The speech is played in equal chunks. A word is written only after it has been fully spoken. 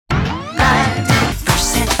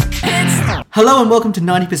Hello and welcome to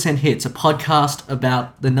 90% Hits, a podcast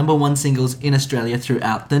about the number one singles in Australia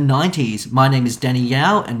throughout the 90s. My name is Danny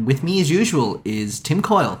Yao, and with me as usual is Tim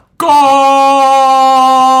Coyle. Go!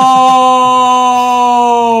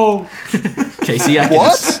 Casey Atkins.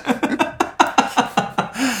 What?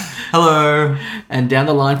 Hello. And down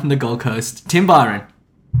the line from the Gold Coast, Tim Byron.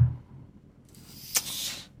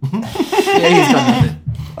 Yeah, he's got nothing.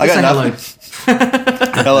 I got Say nothing.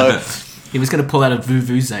 Hello. He was going to pull out a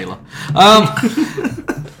vuvuzela.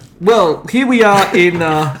 Well, here we are in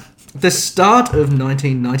the start of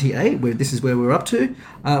 1998, where this is where we're up to.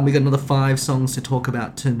 We got another 5 songs to talk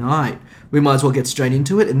about tonight. We might as well get straight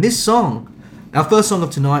into it. And this song, our first song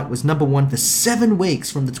of tonight, was number 1 for 7 weeks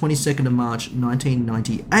from the 22nd of March,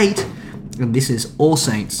 1998. And this is All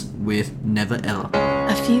Saints with Never Ever.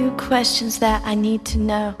 A few questions that I need to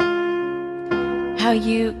know. How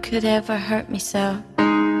you could ever hurt me so.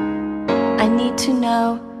 I need to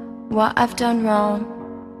know what I've done wrong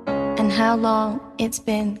and how long it's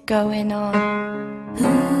been going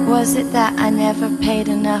on. Was it that I never paid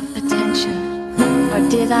enough attention, or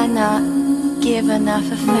did I not give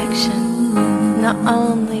enough affection? Not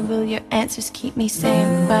only will your answers keep me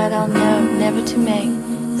sane, but I'll know never to make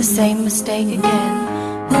the same mistake again.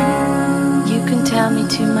 You can tell me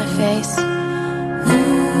to my face,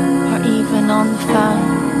 or even on the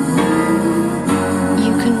phone.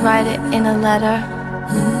 You can write it in a letter.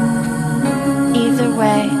 Either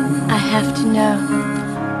way, I have to know.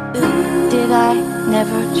 Did I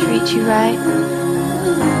never treat you right?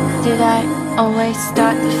 Did I always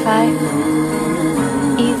start the fight?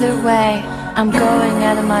 Either way, I'm going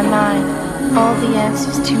out of my mind. All the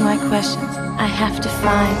answers to my questions I have to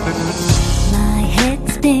find. My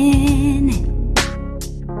head's spinning.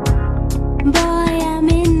 Boy, I'm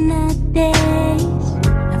in a daze.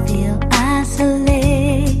 I feel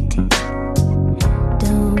isolated.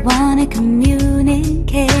 Don't wanna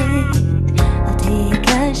communicate. I'll take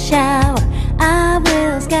a shower. I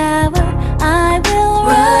will scour. I will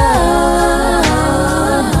run.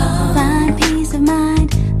 Find peace of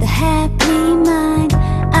mind, the happy mind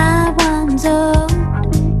I once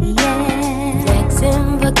owned. Yeah.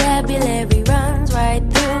 Flexing vocabulary runs right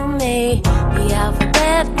through me. The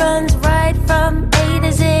alphabet runs right from A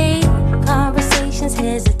to Z. Conversations,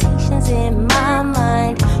 hesitations in my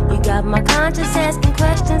mind. You got my conscience asking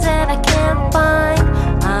questions that I can't find.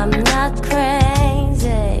 I'm not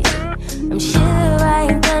crazy. I'm sure I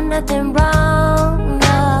ain't done nothing wrong.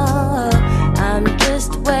 No, I'm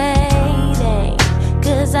just waiting.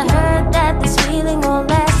 'Cause I heard that this feeling won't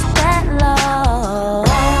last that long.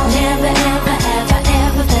 Never, ever, ever,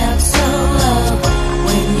 ever felt so low.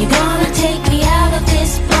 When you gonna take me out of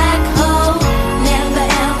this black hole? Never,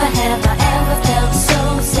 ever, ever, ever felt so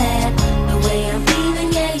sad. The way I'm feeling,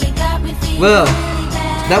 yeah, you got me feeling. Well,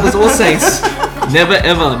 that was All Saints. Never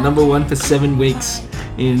Ever, number 1 for 7 weeks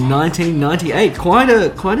in 1998. Quite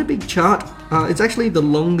a big chart. It's actually the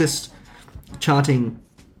longest charting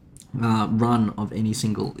run of any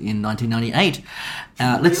single in 1998.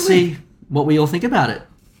 Let's see what we all think about it.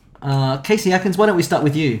 Casey Atkins, why don't we start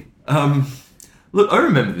with you? Look, I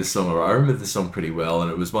remember this song, or I remember this song pretty well,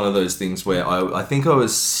 and it was one of those things where I think I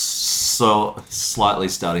was so slightly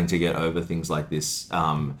starting to get over things like this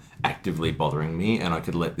actively bothering me, and I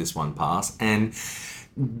could let this one pass, and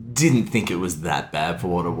didn't think it was that bad for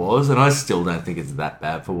what it was, and I still don't think it's that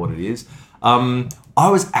bad for what it is. I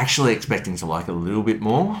was actually expecting to like it a little bit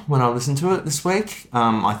more when I listened to it this week.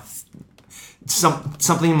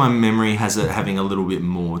 Something in my memory has it having a little bit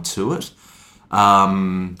more to it.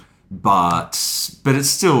 But it's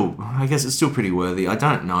still, I guess it's still pretty worthy. I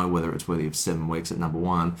don't know whether it's worthy of 7 weeks at number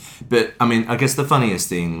 1. But, I mean, I guess the funniest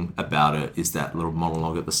thing about it is that little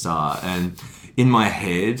monologue at the start. And in my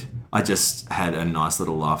head, I just had a nice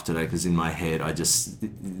little laugh today, because in my head,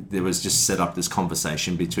 there was just set up this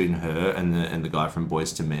conversation between her and the guy from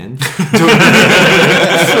Boys to Men.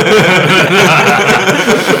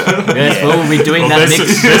 Yes, well, we'll be doing that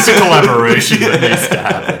mix. There's a collaboration that needs to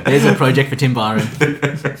happen. There's a project for Tim Byron.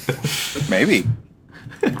 Maybe.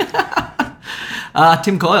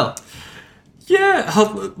 Tim Coyle. Yeah,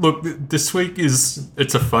 look, this week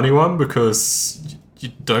it's a funny one because you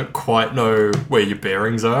don't quite know where your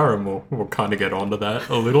bearings are, and we'll kind of get onto that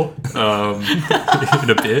a little in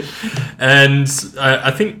a bit. And I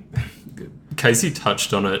think Casey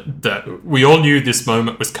touched on it, that we all knew this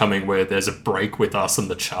moment was coming where there's a break with us in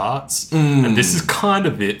the charts. And this is kind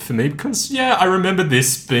of it for me, because, yeah, I remember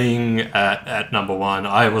this being at number 1.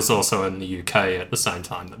 I was also in the UK at the same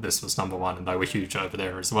time that this was number 1, and they were huge over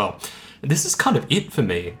there as well. And this is kind of it for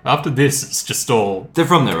me. After this, it's just all... They're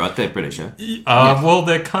from there, right? They're British, yeah? Well,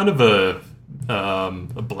 they're kind of a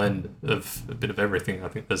a blend of a bit of everything. I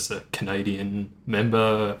think there's a Canadian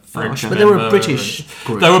member, French But they were a member, British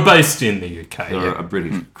group. They were based in the UK. They're a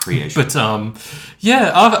British creation. But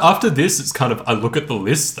after this, it's kind of I look at the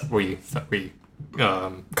list that we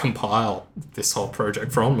compile this whole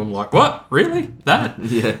project from. I'm like, what? Really? That?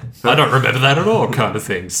 yeah. I don't remember that at all, kind of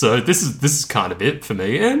thing. So this is kind of it for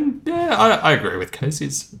me. And yeah, I agree with Casey.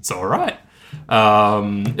 It's all right.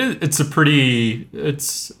 It's a pretty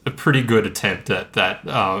good attempt at that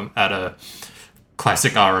at a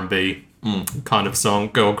classic R&B kind of song,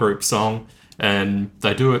 girl group song, and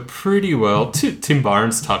they do it pretty well. Tim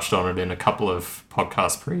Byron's touched on it in a couple of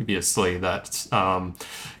podcasts previously that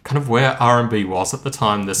kind of where R&B was at the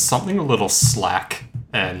time. There's something a little slack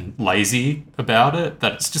and lazy about it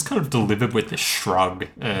that it's just kind of delivered with this shrug,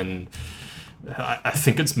 and I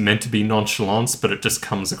think it's meant to be nonchalance, but it just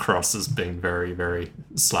comes across as being very, very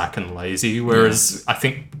slack and lazy. Whereas I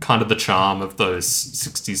think kind of the charm of those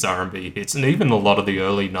 60s R&B hits, and even a lot of the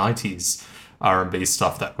early 90s R&B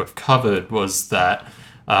stuff that we've covered, was that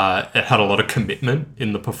it had a lot of commitment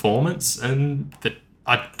in the performance, and that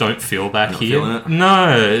I don't feel that Not here. feeling it?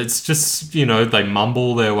 No, it's just, they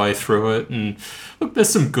mumble their way through it. And look, there's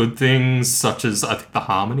some good things, such as I think the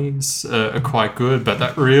harmonies are quite good, but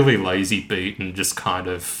that really lazy beat and just kind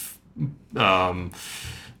of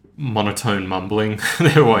monotone mumbling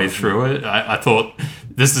their way through it. I thought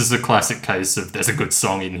this is a classic case of there's a good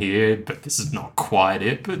song in here, but this is not quite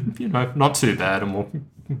it. But, not too bad, and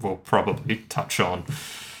we'll probably touch on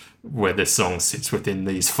where this song sits within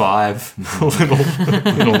these five in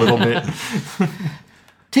a little bit.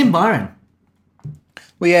 Tim Byron.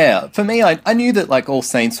 Well, yeah, for me, I knew that like All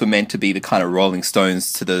Saints were meant to be the kind of Rolling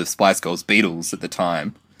Stones to the Spice Girls Beatles at the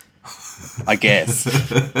time. I guess.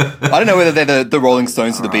 I don't know whether they're the Rolling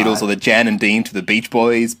Stones to the Beatles or the Jan and Dean to the Beach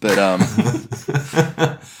Boys, but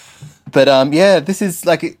yeah, this is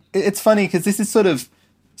like it's funny because this is sort of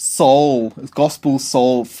soul, gospel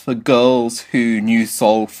soul for girls who knew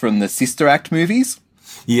soul from the Sister Act movies.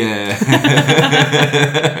 Yeah.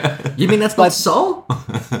 You mean that's not soul?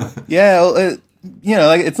 Yeah, well,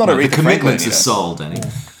 it's not a the Aretha commitment Franklin, to soul, Danny.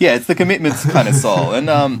 Yeah, it's the commitment's kind of soul, and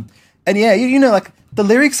yeah, like the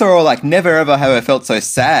lyrics are all like "Never ever have I felt so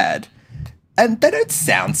sad," and they don't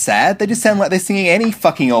sound sad. They just sound like they're singing any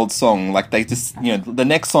fucking old song. Like they just, the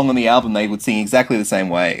next song on the album they would sing exactly the same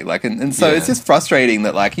way. Like, and so it's just frustrating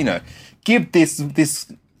that like give this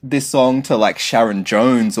song to like Sharon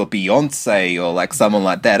Jones or Beyonce or like someone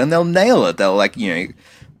like that, and they'll nail it. They'll like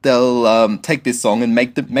they'll take this song and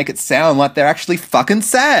make it sound like they're actually fucking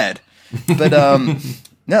sad. But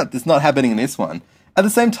no, it's not happening in this one. At the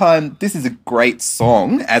same time, this is a great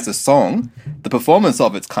song as a song. The performance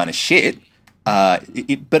of it's kind of shit. But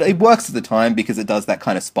it works at the time because it does that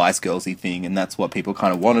kind of Spice Girls-y thing, and that's what people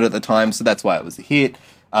kind of wanted at the time, so that's why it was a hit.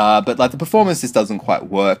 But like the performance just doesn't quite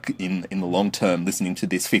work in the long term, listening to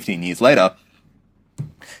this 15 years later.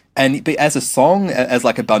 And but as a song, as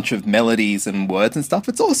like a bunch of melodies and words and stuff,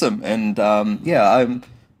 it's awesome. And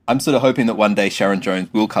I'm sort of hoping that one day Sharon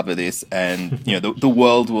Jones will cover this, and the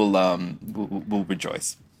world will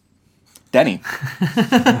rejoice. Danny.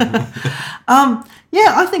 Yeah,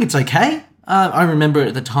 I think it's okay. I remember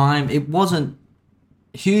at the time it wasn't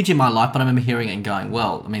huge in my life, but I remember hearing it and going,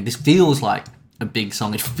 well, I mean, this feels like a big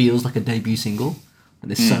song. It feels like a debut single.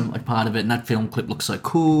 And there's so much part of it, and that film clip looks so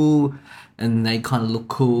cool, and they kind of look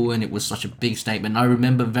cool, and it was such a big statement. I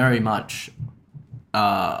remember very much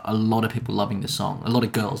a lot of people loving this song, a lot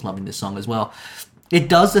of girls loving this song as well. It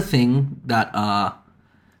does the thing that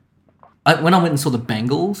when I went and saw the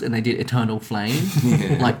Bangles and they did Eternal Flame,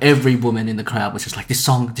 like every woman in the crowd was just like, this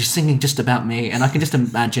song, they're singing just about me. And I can just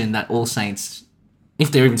imagine that All Saints,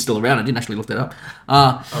 if they're even still around, I didn't actually look that up.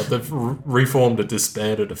 They've reformed and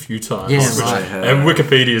disbanded a few times. Yeah, right. And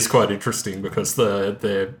Wikipedia is quite interesting because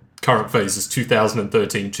their current phase is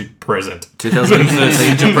 2013 to present.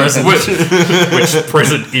 2013 to present. Which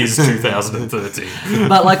present is 2013.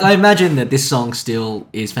 But like, I imagine that this song still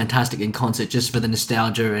is fantastic in concert just for the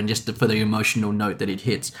nostalgia and just for the emotional note that it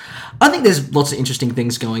hits. I think there's lots of interesting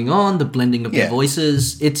things going on, the blending of the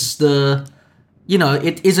voices. It's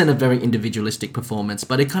it isn't a very individualistic performance,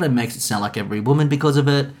 but it kind of makes it sound like every woman because of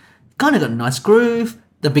it. Kind of got a nice groove.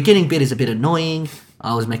 The beginning bit is a bit annoying.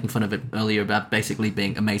 I was making fun of it earlier about basically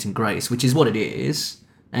being Amazing Grace, which is what it is.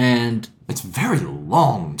 And it's very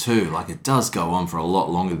long too. Like it does go on for a lot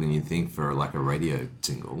longer than you think for like a radio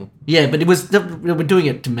single. Yeah, but it was they were doing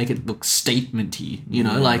it to make it look statementy.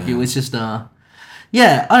 Like it was just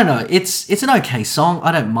yeah, I don't know. It's an okay song.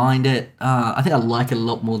 I don't mind it. I think I like it a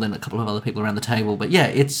lot more than a couple of other people around the table. But yeah,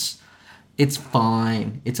 it's It's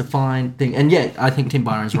fine. It's a fine thing. And yeah, I think Tim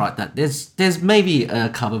Byron's right that there's maybe a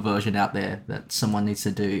cover version out there that someone needs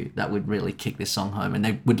to do that would really kick this song home, and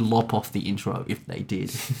they would lop off the intro if they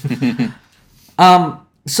did.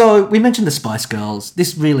 So we mentioned the Spice Girls.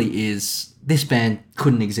 This band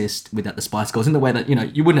couldn't exist without the Spice Girls, in the way that,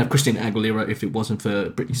 you wouldn't have Christina Aguilera if it wasn't for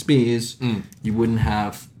Britney Spears. You wouldn't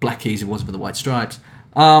have Black Keys if it wasn't for the White Stripes.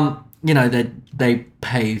 They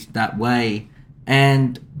paved that way.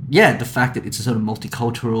 And yeah, the fact that it's a sort of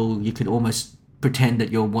multicultural, you could almost pretend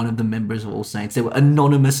that you're one of the members of All Saints. They were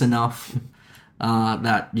anonymous enough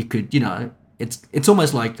that you could, it's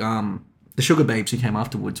almost like the Sugar Babes who came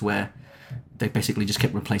afterwards, where they basically just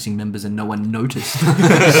kept replacing members and no one noticed.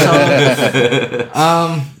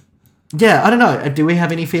 Yeah, I don't know. Do we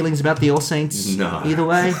have any feelings about the All Saints? No. Either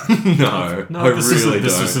way? No, I really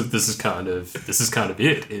don't. This is kind of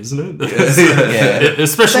it, isn't it? Yeah.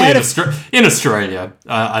 Especially in Australia,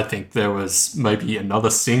 I think there was maybe another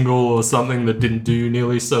single or something that didn't do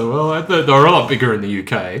nearly so well. They're a lot bigger in the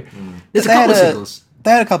UK. There's a couple of singles. They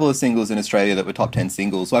had a couple of singles in Australia that were top 10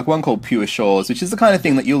 singles, like one called Pure Shores, which is the kind of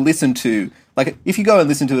thing that you'll listen to. Like, if you go and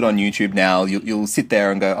listen to it on YouTube now, you'll sit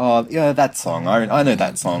there and go, oh, yeah, that song. I know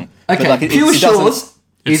that song. Okay, but like, Pure Shores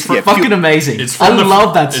is fucking amazing. It's I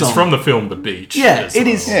love that song. It's from the film The Beach. Yeah, as it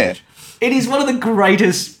well. is. Yeah. It is one of the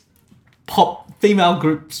greatest female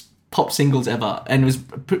groups pop singles ever, and was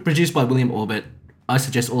produced by William Orbit. I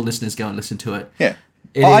suggest all listeners go and listen to it. Yeah.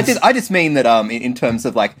 It is- I just mean that in terms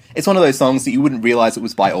of, like, it's one of those songs that you wouldn't realise it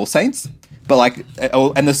was by All Saints, but like,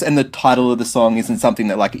 and the title of the song isn't something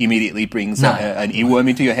that like immediately brings an earworm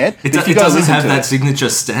into your head. It doesn't have that signature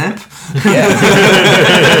stamp.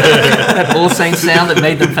 that All Saints sound that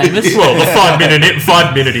made them famous. Well, the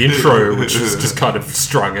 5-minute intro, which was just kind of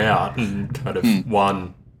strung out and kind of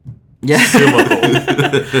one syllable.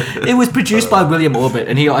 It was produced by William Orbit,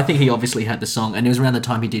 and I think he obviously had the song, and it was around the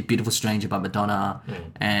time he did Beautiful Stranger by Madonna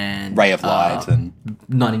and Ray of Light and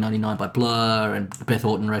 1999 by Blur and the Beth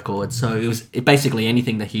Orton record. So it was basically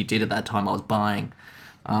anything that he did at that time I was buying.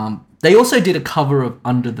 They also did a cover of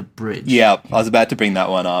Under the Bridge. Yeah, I was about to bring that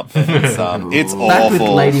one up. It's awful. Back with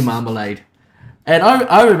Lady Marmalade. And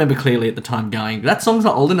I remember clearly at the time going, that song's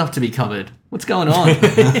not old enough to be covered. What's going on?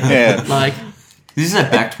 Yeah. Like, This is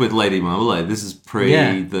backed with Lady Marmalade. This is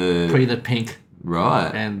pre the Pink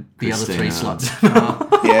right and the other three slots.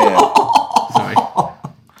 Yeah. Sorry.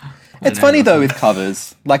 It's funny though with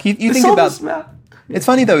covers. Like you think about. It's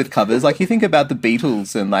funny though with covers. Like you think about the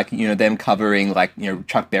Beatles and like them covering like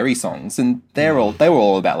Chuck Berry songs, and they were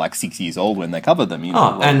all about like 6 years old when they covered them.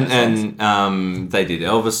 And they did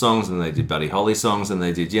Elvis songs, and they did Buddy Holly songs, and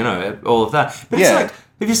they did all of that. But it's like,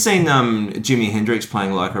 have you seen Jimi Hendrix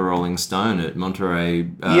playing Like a Rolling Stone at Monterey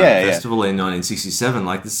Festival in 1967?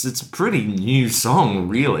 Like it's a pretty new song,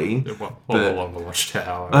 really. All Along the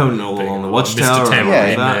Watchtower. Oh, no, All Along the Watchtower. Mr.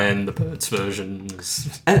 Tambourine Yeah. Man, the Birds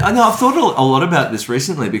versions. And I know I've thought a lot about this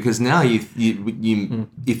recently, because now you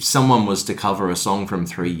if someone was to cover a song from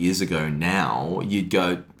 3 years ago now, you'd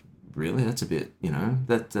go, really? That's a bit,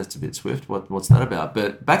 that's a bit swift. What's that about?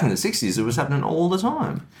 But back in the 60s, it was happening all the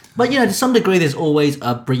time. But, to some degree, there's always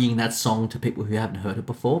bringing that song to people who haven't heard it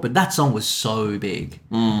before. But that song was so big.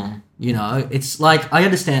 It's like, I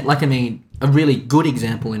understand, a really good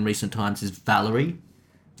example in recent times is Valerie,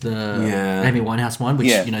 the Amy Winehouse one, which,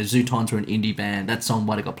 Zootons were an indie band. That song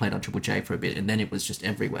might have got played on Triple J for a bit, and then it was just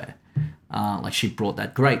everywhere. She brought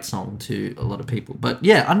that great song to a lot of people. But,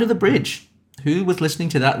 Under the Bridge. Who was listening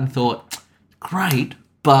to that and thought, great,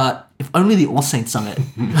 but if only the All Saints sung it.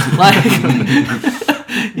 I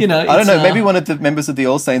don't know. Maybe one of the members of the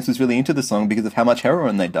All Saints was really into the song because of how much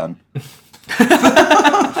heroin they'd done. Is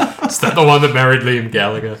that the one that married Liam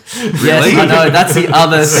Gallagher? Yes, I know. That's the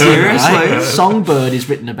other thing, Seriously? right? Songbird is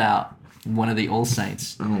written about one of the All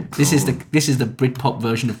Saints. This is the Britpop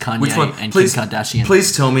version of Kanye Which one? and Please, Kim Kardashian.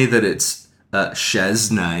 Please tell me that it's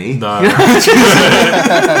Shaznay. No. It's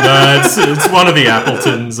one of the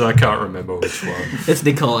Appletons. I can't remember which one. It's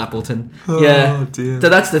Nicole Appleton. Yeah. Dear. So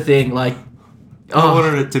that's the thing. Like, I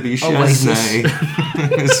wanted it to be Oasis. Shaznay.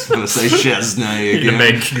 I was going to say Shaznay In a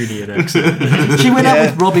again. Mancunian accent. she went out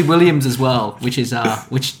with Robbie Williams as well, which is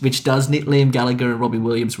which does Liam Gallagher and Robbie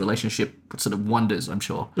Williams' relationship sort of wonders, I'm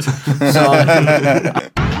sure. So,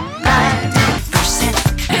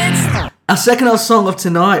 our second song of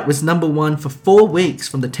tonight was number 1 for 4 weeks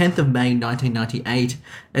from the 10th of May 1998,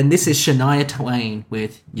 and this is Shania Twain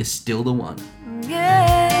with "You're Still the One."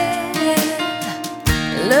 Yeah,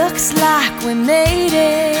 looks like we made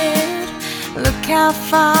it. Look how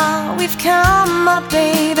far we've come, my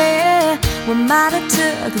baby. We might have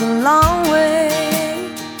took the long way.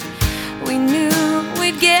 We knew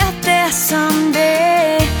we'd get there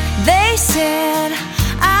someday. They said,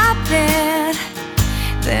 I bet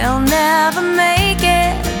they'll never make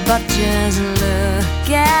it, but just look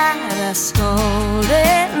at us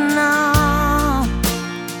holding on.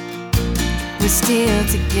 We're still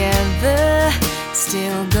together,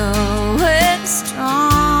 still going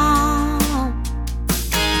strong.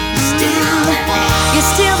 You're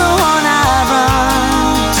still the one I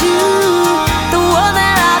run to, the one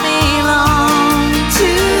that I belong to.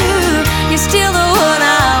 You're still the one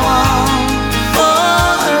I want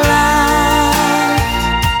for life.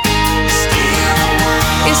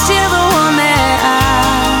 You're still the one that I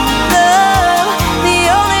love, the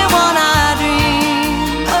only one I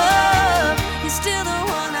dream of. You're still the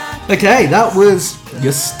one I... Okay, that was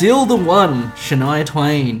You're Still the One, Shania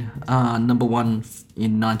Twain, number one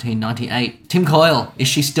in 1998. Tim Coyle, is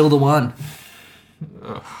she still the one?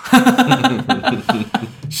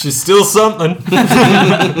 She's still something.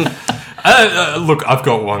 Look, I've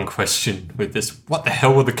got one question with this. What the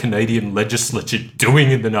hell were the Canadian legislature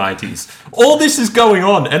doing in the 90s? All this is going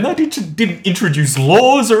on, and they didn't introduce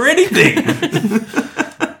laws or anything.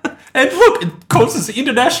 And look, it causes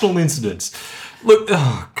international incidents. Look,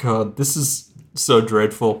 oh God, this is so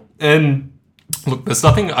dreadful. And look, there's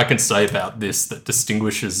nothing I can say about this that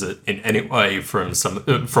distinguishes it in any way from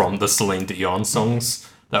from the Celine Dion songs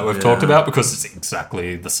that we've talked about, because it's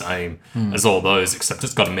exactly the same as all those, except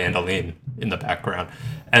it's got a mandolin in the background.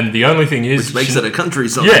 And the only thing is... Which makes it a country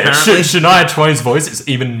song, yeah, apparently. Shania Twain's voice is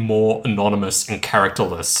even more anonymous and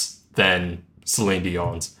characterless than Celine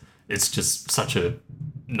Dion's. It's just such a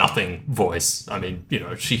nothing voice. I mean, you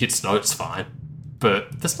know, she hits notes fine,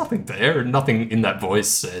 but there's nothing there, and nothing in that voice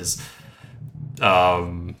says...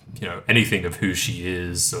 you know, anything of who she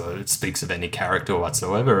is, or it speaks of any character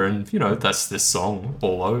whatsoever. And, you know, that's this song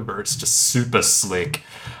all over. It's just super slick.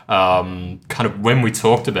 Kind of when we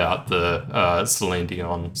talked about the Celine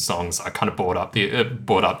Dion songs, I kind of brought up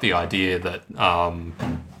the idea that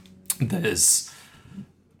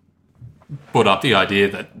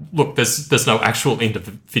look, there's no actual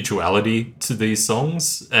individuality to these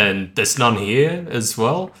songs, and there's none here as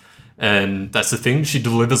well. And that's the thing. She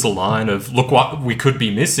delivers a line of, look what we could be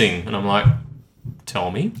missing. And I'm like, tell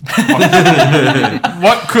me.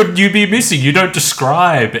 What could you be missing? You don't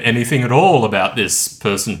describe anything at all about this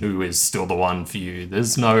person who is still the one for you.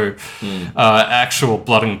 There's no actual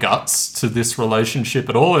blood and guts to this relationship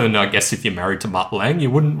at all. And I guess if you're married to Mutt Lange, you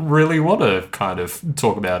wouldn't really want to kind of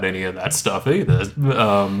talk about any of that stuff either.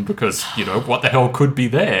 Because, you know, what the hell could be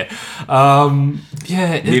there?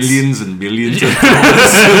 Millions and millions of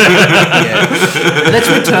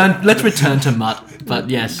Let's return to Mutt.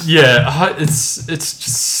 But yes. Yeah, it's just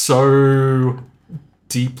so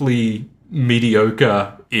deeply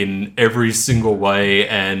mediocre in every single way.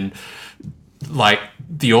 And like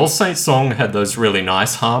the All Saints song had those really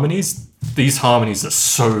nice harmonies. These harmonies are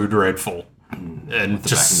so dreadful. And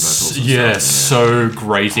just so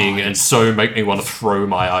grating, and so make me want to throw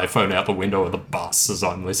my iPhone out the window of the bus as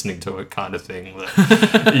I'm listening to it, kind of thing.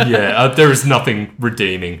 There is nothing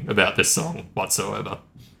redeeming about this song whatsoever.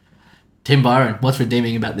 Tim Byron, what's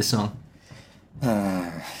redeeming about this song?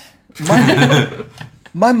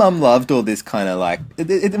 My mum loved all this kind of like... I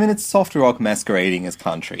mean, it's soft rock masquerading as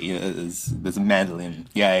country. You know, there's a mandolin,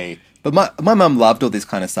 yay. But my mum loved all this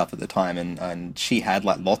kind of stuff at the time, and she had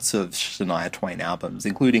like lots of Shania Twain albums,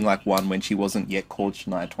 including like one when she wasn't yet called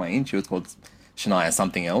Shania Twain. She was called Shania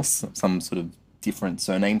something else, some sort of different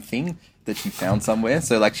surname thing that she found somewhere.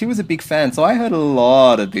 So like she was a big fan. So I heard a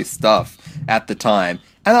lot of this stuff at the time.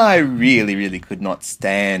 And I really, really could not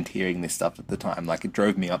stand hearing this stuff at the time. Like, it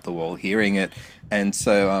drove me up the wall hearing it. And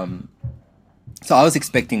so so I was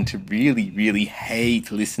expecting to really, really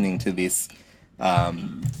hate listening to this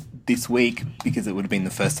this week, because it would have been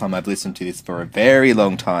the first time I've listened to this for a very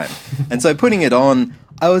long time. And so putting it on,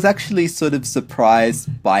 I was actually sort of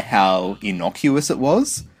surprised by how innocuous it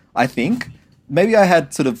was, I think. Maybe I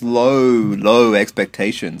had sort of low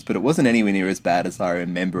expectations, but it wasn't anywhere near as bad as I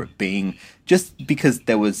remember it being, just because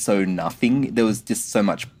there was there was just so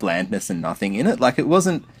much blandness and nothing in it. Like, it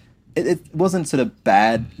wasn't sort of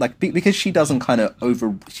bad, like, because she doesn't kind of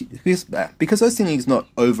because her singing is not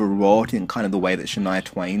overwrought in kind of the way that Shania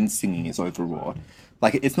Twain's singing is overwrought.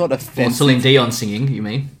 Like, it's not offensive. Or Celine Dion singing, you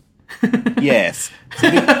mean? Yes.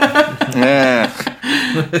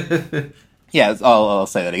 Yeah, I'll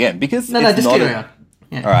say that again, because just carry on.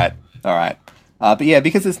 Yeah. All right. But yeah,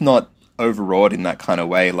 because it's not overwrought in that kind of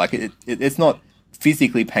way, like it's not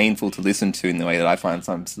physically painful to listen to in the way that I find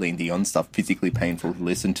some Celine Dion stuff physically painful to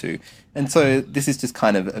listen to. And so this is just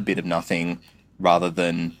kind of a bit of nothing, rather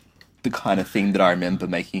than the kind of thing that I remember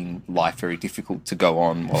making life very difficult to go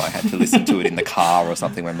on while I had to listen to it in the car or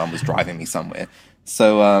something when Mum was driving me somewhere.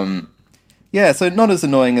 So, yeah, so not as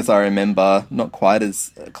annoying as I remember, not quite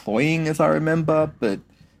as cloying as I remember, but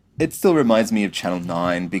it still reminds me of Channel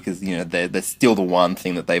 9 because, you know, they're still the one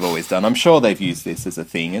thing that they've always done. I'm sure they've used this as a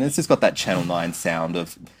thing, and it's just got that Channel 9 sound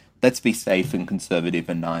of let's be safe and conservative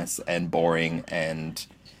and nice and boring and,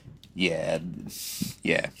 yeah.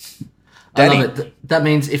 I Danny? love it. That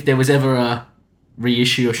means if there was ever a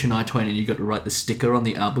reissue of Shania Twain and you got to write the sticker on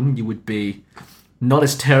the album, you would be not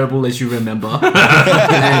as terrible as you remember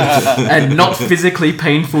and not physically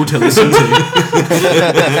painful to listen to.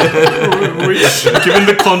 Which, given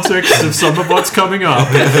the context of some of what's coming up,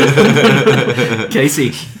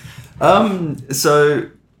 Casey. So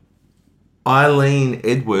Eileen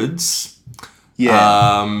Edwards.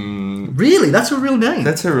 Yeah. Really? That's her real name?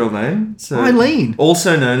 That's her real name. So Eileen.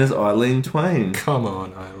 Also known as Eileen Twain. come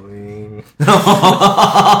on, Eileen. Yeah,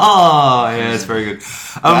 it's very good.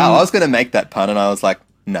 Wow, I was going to make that pun and I was like,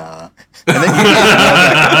 nah. And then you did,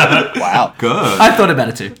 and I was like, wow. Good. I thought about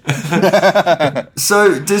it too.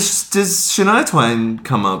 So does Shania Twain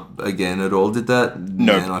come up again at all? Did that?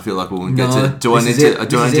 No. Man, I feel like we won't get No, to. Do I this need is to? it.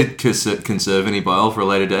 Do I This is need to conserve any bile for a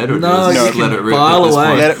later date, or No, do I you just let can it rip bile at this away.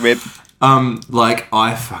 point? Let it rip. Like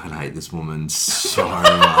I fucking hate this woman so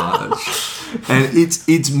much, and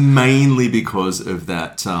it's mainly because of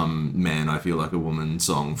that "Man, I Feel Like a Woman"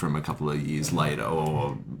 song from a couple of years later,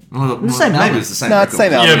 or The same maybe album. it's the same. No, it's the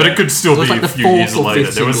same record. album. Yeah, but it could still It was be like a the few fourth years or later.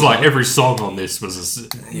 fifth There was single, like right? every song on this was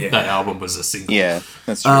that album was a single. Yeah,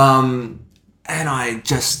 that's true. And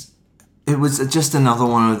it was just another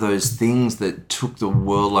one of those things that took the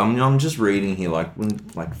world. I'm just reading here,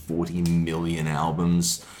 like 40 million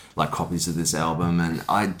albums, like copies of this album, and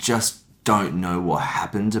I just don't know what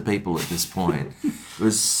happened to people at this point. It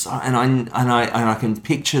was, so, and I can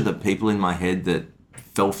picture the people in my head that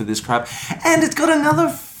fell for this crap, and it's got another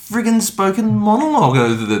friggin' spoken monologue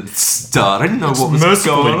over the start. I didn't know what was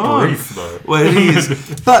mercifully going on. brief, though. Well, it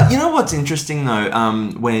is. But you know what's interesting though?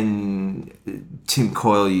 When Tim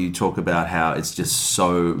Coyle, you talk about how it's just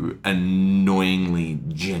so annoyingly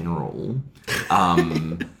general,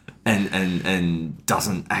 and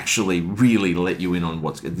doesn't actually really let you in on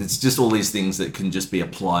what's. It's just all these things that can just be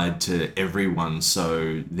applied to everyone.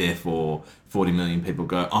 So therefore, 40 million people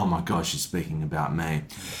go, "Oh my gosh, she's speaking about me."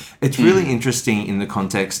 It's really interesting in the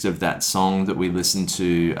context of that song that we listened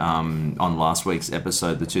to on last week's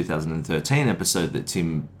episode, the 2013 episode that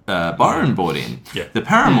Tim Byron brought in, Yeah. the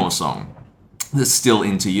Paramore song, "That's Still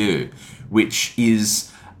Into You," which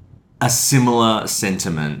is a similar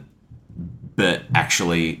sentiment, but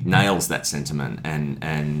actually nails that sentiment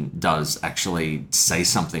and does actually say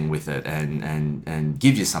something with it and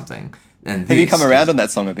give you something. And Have you this- come around on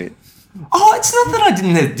that song a bit? Oh, it's not that I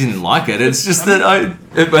didn't like it. It's just that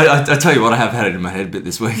I tell you what, I have had it in my head a bit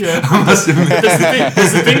this week. Yeah. I must admit.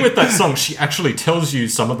 There's the thing with that song. She actually tells you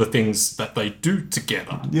some of the things that they do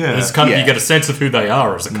together. Yeah. It's kind of Yeah. you get a sense of who they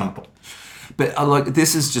are as a couple. But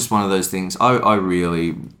this is just one of those things. I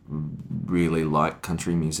really, really like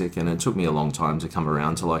country music, and it took me a long time to come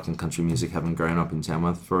around to liking country music, having grown up in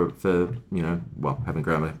Tamworth having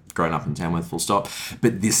grown up in Tamworth, full stop.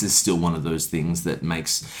 But this is still one of those things that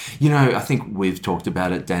makes, I think we've talked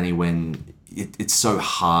about it, Danny, when it's so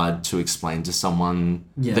hard to explain to someone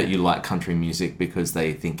Yeah. that you like country music because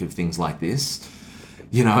they think of things like this,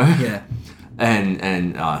 Yeah.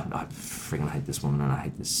 And I freaking hate this woman and I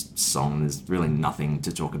hate this song. There's really nothing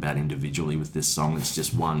to talk about individually with this song. It's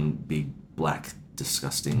just one big black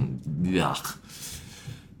disgusting yuck.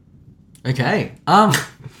 Okay.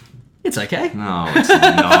 It's okay. No, it's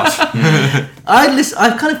not.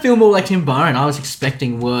 I kind of feel more like Tim Byron. I was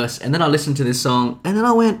expecting worse, and then I listened to this song, and then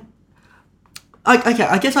I went. Okay,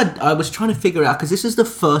 I guess I was trying to figure out, because this is the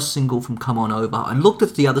first single from Come On Over. I looked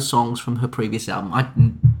at the other songs from her previous album. I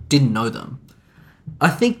didn't know them. I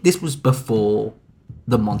think this was before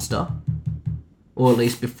The Monster, or at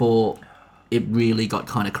least before it really got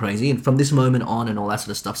kind of crazy. And from this moment on and all that sort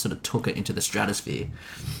of stuff sort of took it into the stratosphere.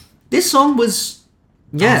 This song was,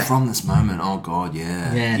 Oh, from this moment, oh god,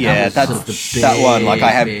 yeah. yeah, That's sort of the that one. Like I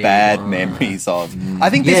have big bad one. memories of. I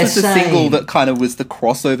think this Yeah, was the same. single that kind of was the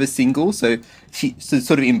crossover single. So she to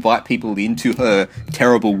sort of invite people into her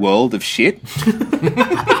terrible world of shit.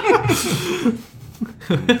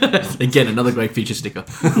 Again, another great feature sticker.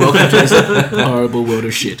 Welcome to this horrible world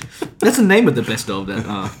of shit. That's the name of the best of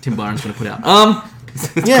that Tim Byron's going to put out. It's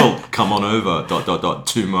called Come On Over, ...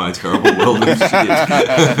 to my terrible world of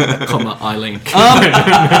shit. comma Eileen.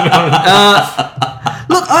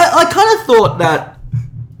 Look, I kind of thought that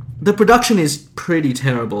the production is pretty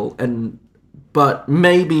terrible, and but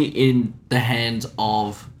maybe in the hands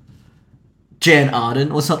of Jan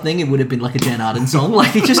Arden or something, it would have been like a Jan Arden song.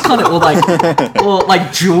 Like it just kind of, or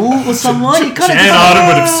like Jewel or someone. Jan Arden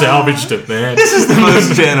would have salvaged it, man. This is the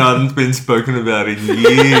most Jan Arden's been spoken about in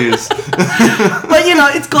years. But you know,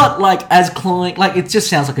 it's got like as Klein, like it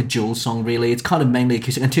just sounds like a Jewel song. Really, it's kind of mainly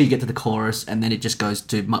acoustic until you get to the chorus, and then it just goes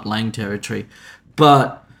to Mutt Lange territory.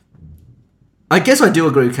 But I guess I do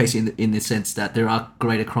agree with Casey in the sense that there are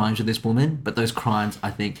greater crimes with this woman, but those crimes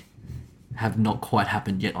I think have not quite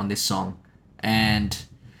happened yet on this song. And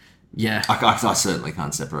yeah, I certainly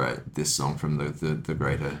can't separate this song from the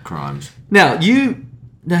greater crimes. Now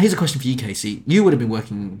here's a question for you, Casey. You would have been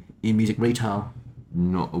working in music retail.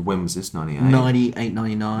 Not when was this? 98? 98,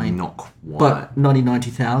 99. Not quite. But 99,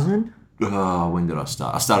 2000? When did I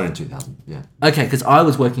start? I started in 2000. Yeah. Okay, because I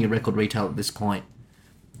was working at record retail at this point.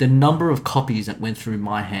 The number of copies that went through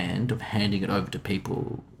my hand of handing it over to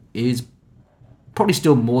people is probably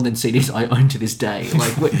still more than CDs I own to this day.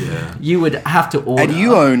 Like, you would have to order. And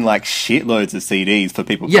you own like shitloads of CDs for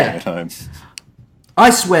people playing at home. I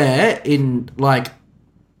swear, in like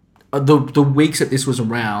the weeks that this was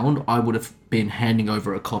around, I would have been handing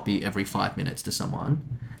over a copy every 5 minutes to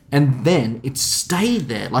someone, and then it stayed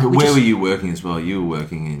there. Like, where were you working as well? You were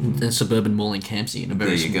working in the suburban mall in Campsie in a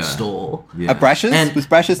very small store. Yeah. A Brash's? And- Was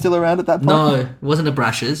Brash's still around at that point? No, it wasn't a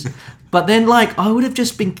Brash's. But then, like, I would have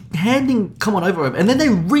just been come on over, and then they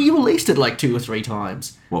re-released it like 2 or 3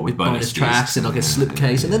 times. What, with bonus tracks and like a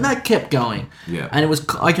slipcase, and then that kept going. Yeah. And it was,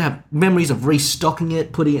 I have memories of restocking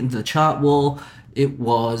it, putting it into the chart wall. It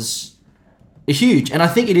was huge, and I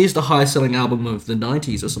think it is the highest selling album of the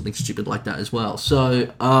 90s or something stupid like that as well.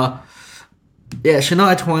 So, yeah,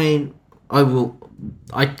 Shania Twain,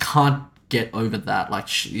 I can't get over that. Like,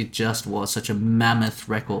 it just was such a mammoth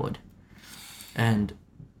record. And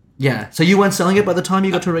yeah, so you weren't selling it by the time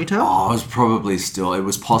you got to retail? Oh, I was probably still. It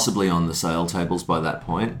was possibly on the sale tables by that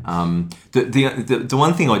point. The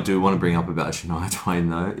one thing I do want to bring up about Shania Twain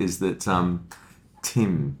though is that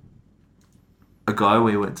Tim, a guy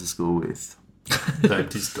we went to school with,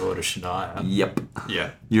 named his daughter Shania. Yep.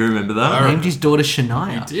 Yeah. You remember that? Named his daughter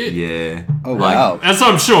Shania. He did. Yeah. Oh, wow. As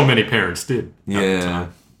I'm sure many parents did. at the Yeah.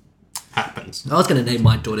 time. Happens. I was going to name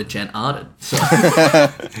my daughter Jan Arden. So.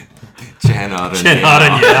 Jan Arden. Jan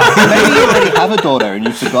Arden, yeah. Maybe you already have a daughter and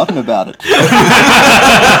you've forgotten about it.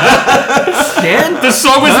 Jan? The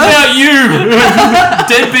song was about you.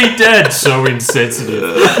 Deadbeat dad. So insensitive.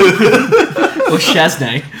 Or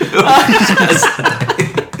Shaznay.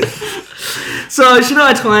 So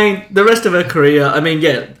Shania Twain, the rest of her career, I mean,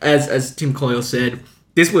 yeah, as Tim Coyle said,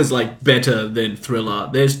 this was like better than Thriller.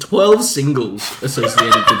 There's 12 singles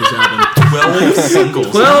associated with this album. 12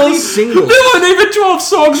 singles. 12 singles. There weren't even 12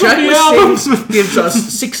 songs on the album. Track gives us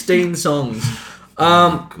 16 songs.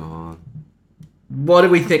 God. What do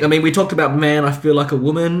we think? I mean, we talked about Man, I Feel Like a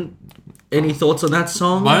Woman. Any thoughts on that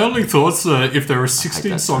song? My only thoughts are if there are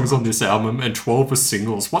 16 that songs so on this album and 12 were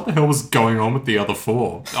singles, what the hell was going on with the other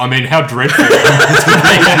 4? I mean, how dreadful.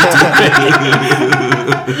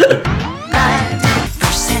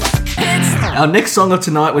 Our next song of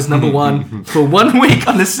tonight was number 1 for 1 week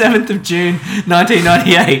on the 7th of June,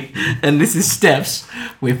 1998. And this is Steps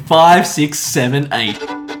with 5, 6, 7, 8.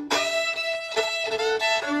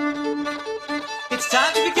 It's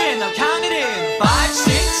time to begin. Now count it in. 5,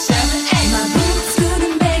 6, 7, 8. My blue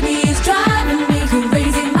scooter baby is driving me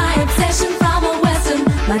crazy. My obsession from a western.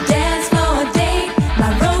 My dance floor date.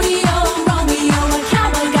 My rodeo Romeo. A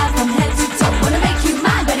cowboy got from head to toe. Wanna make you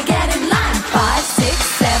mine, better get in line. 5, 6,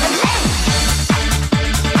 7, 8.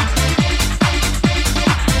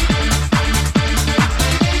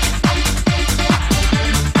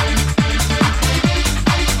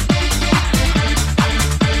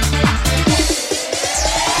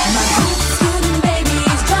 My blue scooter baby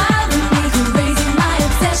is driving me crazy. My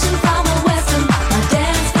obsession from a western. My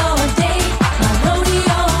dance floor date. My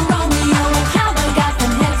rodeo Romeo. A cowboy got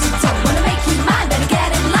from head to toe. Wanna make you mine, better get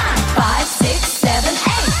in line. 5, 6, 7, 8.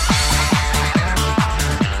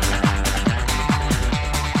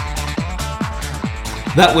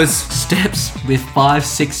 That was Steps with 5,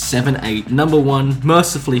 6, 7, 8. Number 1,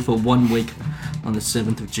 mercifully for 1 week on the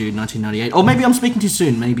 7th of June, 1998. Or maybe I'm speaking too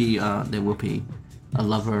soon. Maybe there will be a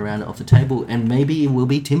lover around it off the table. And maybe it will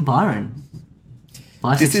be Tim Byron.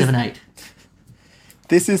 5, 6, This is- 7, 8.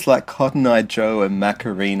 This is like Cotton Eye Joe and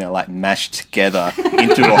Macarena like mashed together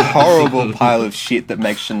into a horrible pile of shit that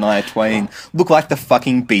makes Shania Twain look like the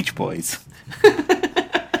fucking Beach Boys.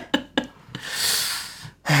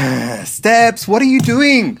 Steps, what are you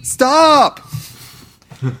doing? Stop!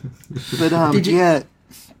 But Did you- yeah,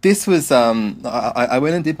 this was I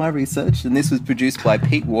went and did my research, and this was produced by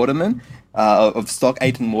Pete Waterman of stock,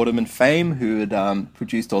 Aiton Waterman fame, who had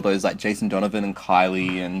produced all those like Jason Donovan and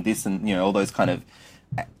Kylie and this and all those kind of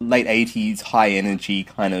late 80s high energy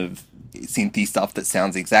kind of synthy stuff that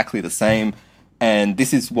sounds exactly the same. And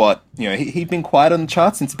this is what he'd been quiet on the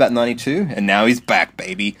charts since about 92, and now he's back,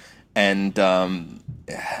 baby. And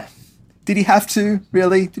did he have to?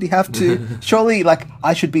 Really? Did he have to? Surely, like,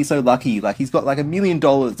 I should be so lucky. Like, he's got like $1 million,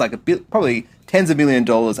 like probably tens of $1 million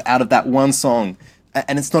out of that one song,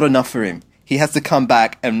 and it's not enough for him. He has to come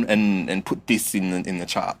back and put this in the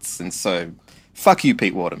charts. And so, fuck you,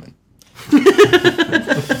 Pete Waterman.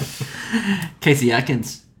 Casey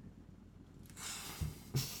Atkins.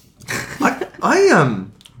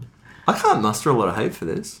 I can't muster a lot of hate for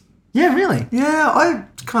this. Yeah, really. Yeah, I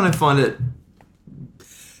kind of find it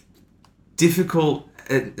difficult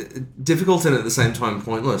and at the same time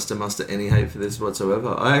pointless to muster any hate for this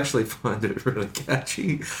whatsoever. I actually find it really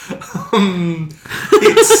catchy. It's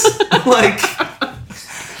like...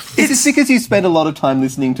 Is it because you spend a lot of time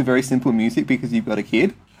listening to very simple music because you've got a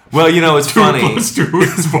kid? Well, it's funny. 2 + 2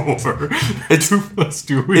 is 4. It's 2 +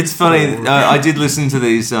 2 is It's funny. 4. I did listen to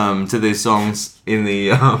these songs in the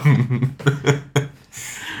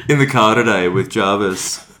in the car today with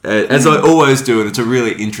Jarvis, as I always do, and it's a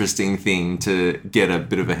really interesting thing to get a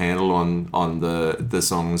bit of a handle on the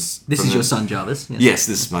songs. This is your son, Jarvis. Yes,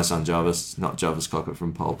 this is my son Jarvis, not Jarvis Cocker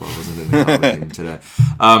from Pulp. I wasn't in the car with him today.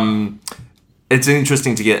 It's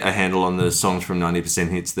interesting to get a handle on the songs from 90%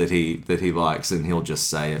 Hits that he likes, and he'll just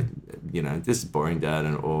say, this is boring, Dad,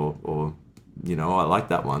 or I like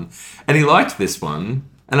that one, and he liked this one,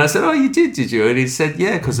 and I said, oh, you did you? And he said,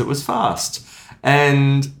 yeah, because it was fast,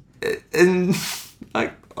 and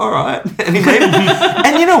like, all right, and he made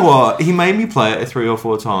and you know what? He made me play it 3 or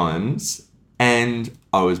 4 times, and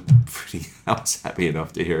I was happy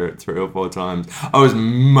enough to hear it 3 or 4 times. I was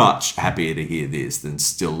much happier to hear this than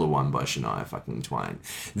Still the One by Shania fucking Twain.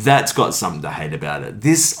 That's got something to hate about it.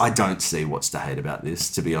 This, I don't see what's to hate about this,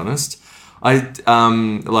 to be honest. All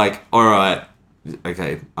right,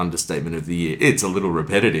 okay, understatement of the year. It's a little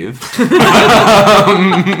repetitive,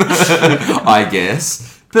 I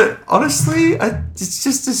guess. But honestly, it's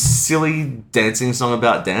just a silly dancing song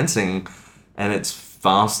about dancing, and it's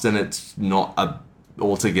fast, and it's not a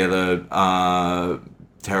altogether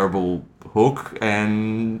terrible hook,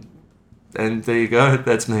 and there you go.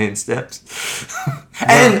 That's me in steps.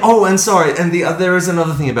 And there is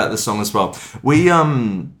another thing about this song as well. We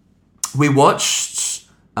watched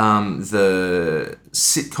the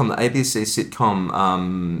sitcom, the ABC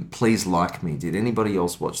sitcom Please Like Me. Did anybody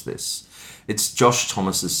else watch this? It's Josh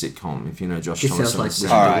Thomas's sitcom. If you know Josh This Thomas. sounds like we should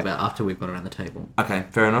All talk right. about after we've got around the table. Okay,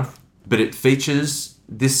 fair enough. But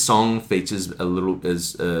this song features a little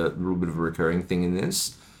bit of a recurring thing in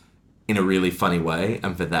this, in a really funny way,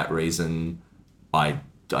 and for that reason, I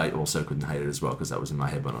also couldn't hate it as well, because that was in my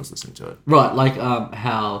head when I was listening to it. Right, like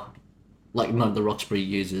how, like none of the Roxbury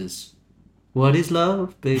uses, "What is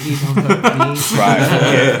love, baby? Don't hurt me."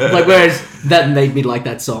 Right. Like, whereas that made me like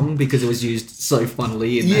that song because it was used so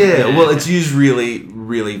funnily. In that. Yeah, well, it's used really,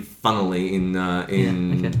 really funnily in okay.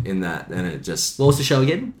 in that, and it just. What was the show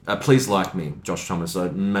again? Please Like Me, Josh Thomas. So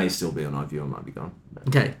it may still be on iView, it might be gone.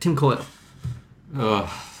 Okay, Tim Coyle.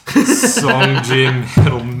 Song, Jim,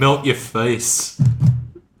 it'll melt your face.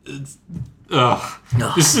 This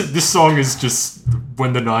song is just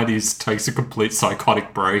when the 90s takes a complete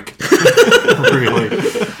psychotic break. Really.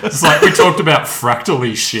 It's like we talked about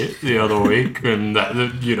fractally shit the other week, and that,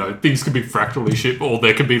 things can be fractally shit, or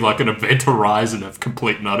there can be like an event horizon of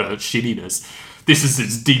complete and utter shittiness. This is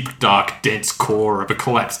its deep, dark, dense core of a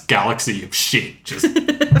collapsed galaxy of shit, just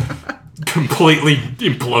completely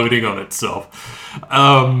imploding on itself.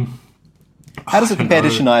 How does it compare to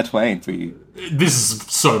Shania Twain for you? This is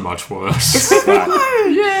so much worse.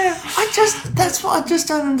 Yeah, I just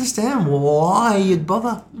don't understand why you'd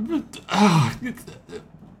bother.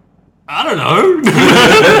 I don't know.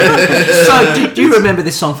 So, do you remember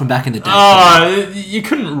this song from back in the day? You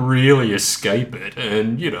couldn't really escape it,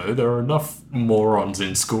 and there are enough morons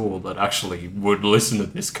in school that actually would listen to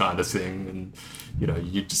this kind of thing, and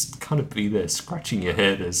you'd just kind of be there scratching your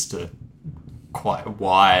head as to quite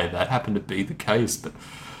why that happened to be the case. But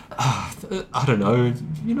I don't know.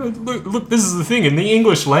 Look. This is the thing. In the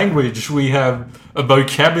English language, we have a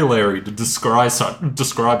vocabulary to describe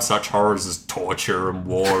such horrors as torture and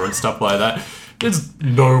war and stuff like that. There's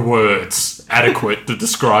no words adequate to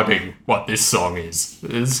describing what this song is.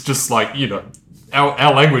 It's just like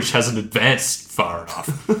our language hasn't advanced far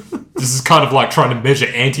enough. This is kind of like trying to measure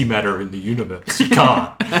antimatter in the universe. You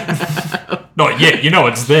can't. Not yet.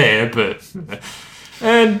 It's there, but.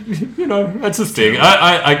 And, you know, that's the thing.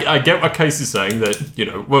 I get what Casey's saying, that, you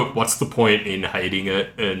know, well, what's the point in hating it?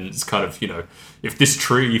 And it's kind of, you know, if this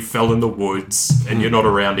tree fell in the woods and you're not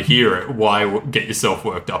around to hear it, why get yourself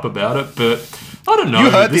worked up about it? But I don't know. You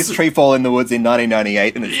heard this tree fall in the woods in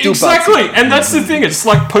 1998 and it still bugs Exactly, you. and that's the thing. It's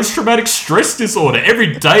like post-traumatic stress disorder.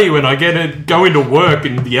 Every day when I go into work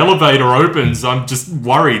and the elevator opens, I'm just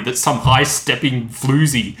worried that some high-stepping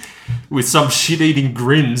floozy with some shit-eating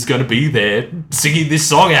grin's going to be there singing this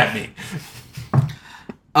song at me.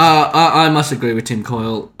 I must agree with Tim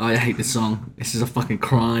Coyle. I hate this song. This is a fucking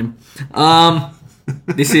crime.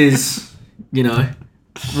 This is, you know,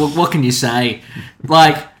 what can you say?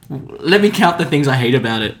 Like, let me count the things I hate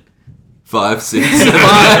about it. 5, 6, 7.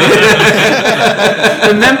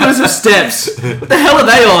 The members of Steps. What the hell are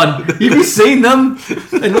they on? Have you seen them?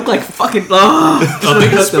 They look like fucking. I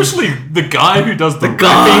think especially the guy who does the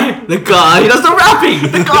rapping. The guy who does the rapping.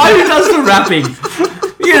 The guy who does the rapping.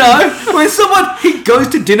 You know, when he goes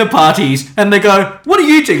to dinner parties and they go, "What do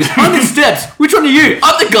you do?" I'm in Steps. Which one are you?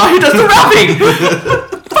 I'm the guy who does the rapping.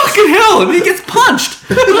 Fucking hell! And he gets punched.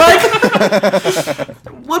 Like,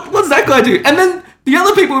 what's that guy do? And then the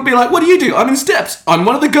other people would be like, "What do you do?" I'm in Steps. I'm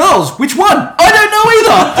one of the girls. Which one? I don't know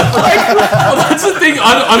either. Like, Well, that's the thing.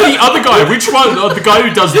 I'm the other guy. Which one? The guy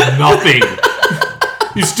who does nothing.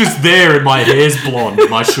 He's just there and my hair's blonde and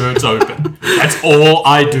my shirt's open. That's all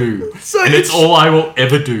I do. And it's all I will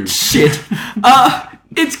ever do. shit.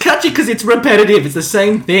 It's catchy because it's repetitive. It's the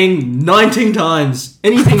same thing 19 times.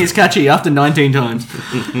 Anything is catchy after 19 times.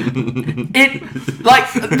 It,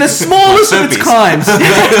 like, the smallest of its crimes.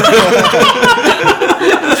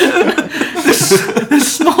 The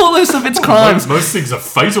smallest of its crimes. Most things are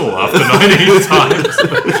fatal after 19 times.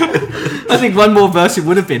 I think one more verse it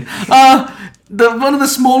would have been. One of the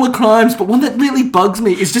smaller crimes, but one that really bugs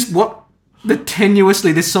me is just what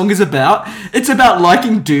tenuously this song is about. It's about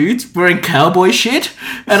liking dudes wearing cowboy shit,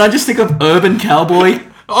 and I just think of urban cowboy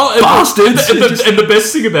bastards. And the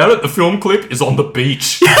best thing about it, the film clip is on the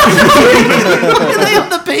beach. What are they on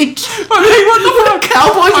the beach? I mean, what the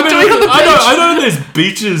cowboys are doing on the beach? I know there's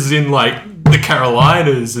beaches in, like, the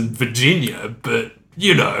Carolinas and Virginia, but,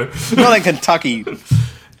 you know. Not in Kentucky.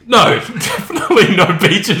 No, definitely no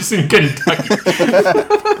beaches in Kentucky.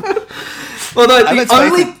 Although And the let's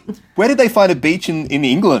face only it, where did they find a beach in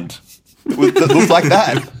England that looked like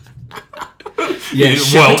that?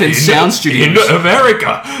 Shepperton Sound Studios. In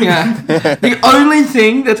America. Yeah. The only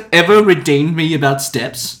thing that's ever redeemed me about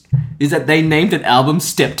Steps is that they named an album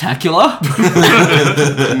Steptacular.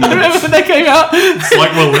 I remember when that came out. It's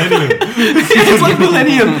like Millennium. It's like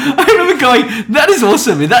Millennium. I remember going, that is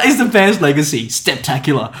awesome. That is the band's legacy.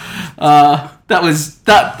 Steptacular.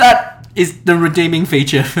 That is the redeeming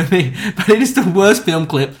feature for me. But it is the worst film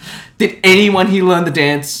clip. Did anyone here learn the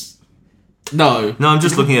dance? No. No, I'm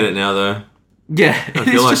just looking at it now, though. Yeah. I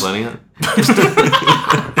feel like learning it.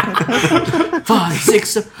 5, 6,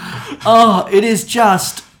 7. Oh, it is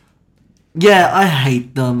just. Yeah, I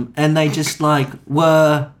hate them, and they just like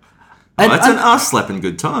were. And, It's an ass-slapping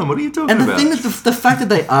good time. What are you talking and the about? thing that the fact that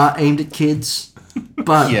they are aimed at kids,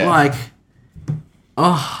 but Yeah. like,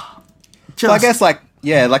 just Well, I guess, like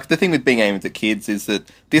the thing with being aimed at kids is that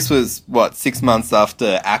this was, 6 months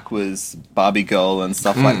after Aqua's Barbie Girl and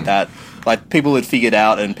stuff like that. Like, people had figured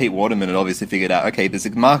out, and Pete Waterman had obviously figured out, okay, there's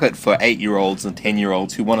a market for 8-year-olds and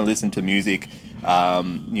 10-year-olds who want to listen to music,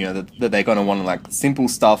 that they're going to want, like, simple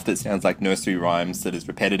stuff that sounds like nursery rhymes, that is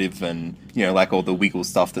repetitive, and, like all the Wiggles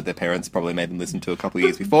stuff that their parents probably made them listen to a couple of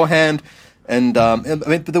years beforehand. And, I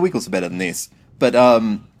mean, but the Wiggles are better than this. But,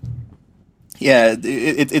 yeah,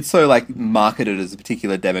 it's so, like, marketed as a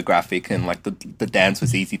particular demographic, and, like, the dance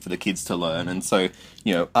was easy for the kids to learn. And so,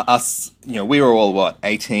 us, we were all,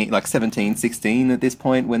 18, like 17, 16 at this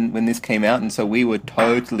point when this came out, and so we were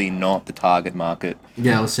totally not the target market.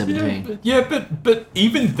 yeah, I was 17. Yeah, but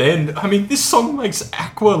even then, I mean, this song makes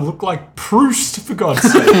Aqua look like Proust, for God's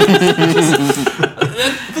sake.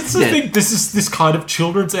 That's the thing. This is this kind of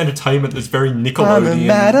children's entertainment that's very Nickelodeon.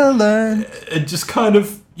 Madeline. And just kind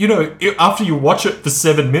of, after you watch it for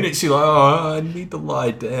 7 minutes, you're like, oh, I need to lie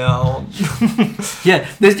down. Yeah,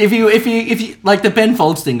 if you like the Ben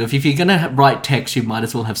Folds thing of if you're gonna write text, you might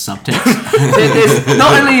as well have subtext. there's,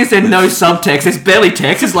 not only is there no subtext, there's barely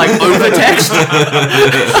text. It's like over text.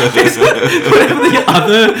 Whatever the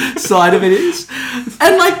other side of it is,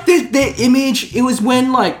 and like their image. It was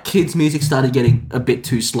when like kids' music started getting a bit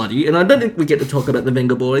too slutty, and I don't think we get to talk about the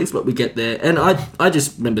Venga Boys, but we get there. And I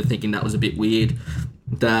just remember thinking that was a bit weird.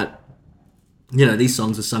 That these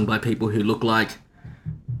songs are sung by people who look like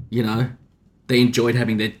they enjoyed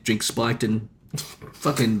having their drink spiked and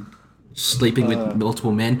fucking sleeping with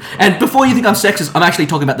multiple men. And before you think I'm sexist, I'm actually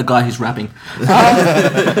talking about the guy who's rapping.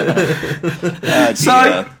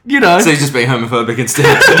 So, you know. So he's just being homophobic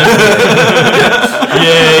instead.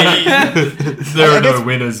 There are no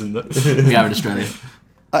winners in that. We are in Australia.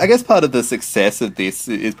 I guess part of the success of this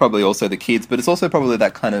is probably also the kids, but it's also probably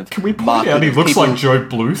that kind of. Can we point out he looks like Joe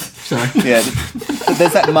Bluth? Sorry. Yeah,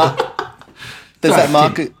 there's that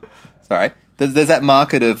market. Sorry. There's that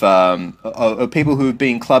market of people who have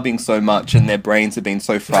been clubbing so much and their brains have been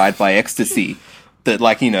so fried by ecstasy that,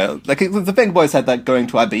 like, you know, like the Venga Boys had that Going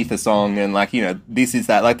to Ibiza song, and, like, you know, this is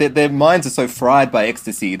that. Like, their minds are so fried by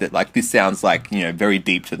ecstasy that, like, this sounds like, you know, very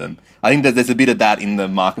deep to them. I think that there's a bit of that in the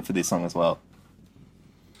market for this song as well.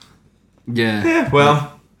 Yeah.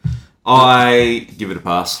 Well, I give it a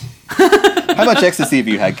pass. How much ecstasy have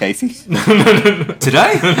you had, Casey?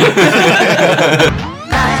 Today?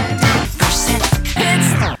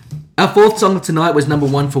 Our fourth song of tonight was number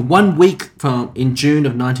 1 for 1 week in June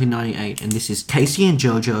of 1998, and this is Casey and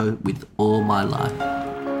JoJo with All My Life.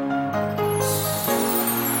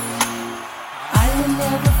 I will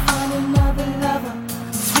never find another lover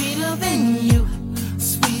sweeter than you,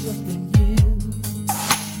 sweeter than you.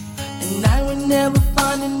 And I will never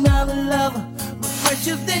find another lover more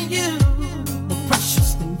precious than you, more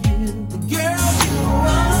precious than you. The girl you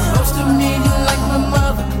are. Close to me, you like my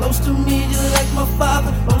mother. Close to me, you like my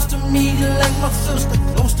father. Close to me, you like my sister.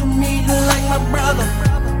 Close to me, you like my brother.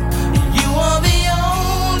 You are the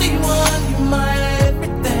only one, you're my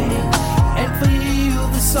everything. And for you,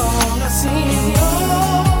 the song I sing.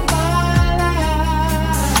 All my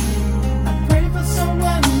life, I pray for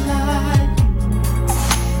someone like you.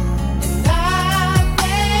 And I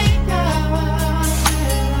thank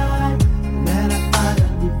God that I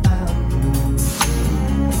finally found you.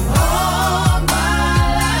 All my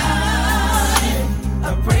life, I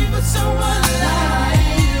pray for someone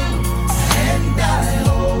like you. And I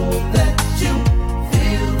hope that you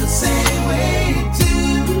feel the same way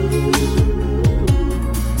too.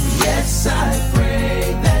 Yes, I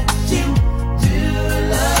pray that you do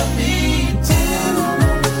love me too.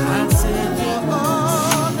 I said you're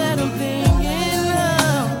all that I'm thinking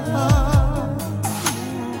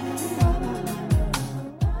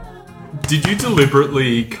of. Did you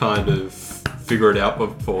deliberately kind of figure it out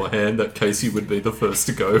beforehand that Casey would be the first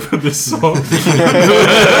to go for this song?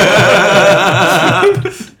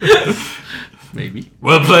 Maybe.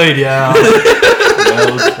 Well played, yeah.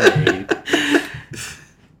 Well played.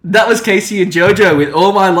 That was Casey and JoJo with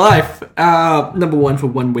All My Life, number 1 for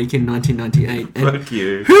 1 week in 1998. And Fuck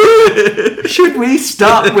you. who should we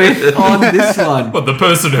start with on this one? Well, the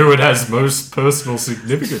person who it has most personal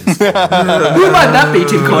significance for. Who might that be,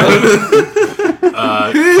 Tim Connor?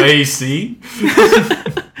 Casey.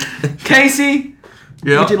 Casey,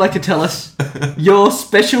 Yeah. would you like to tell us your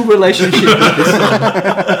special relationship with this song?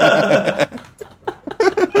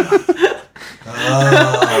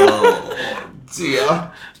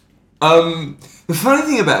 Dear. The funny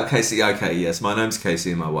thing about Casey, okay, yes, my name's Casey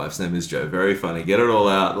and my wife's name is Jo. Very funny. Get it all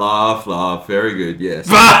out. Laugh, laugh. Very good, yes.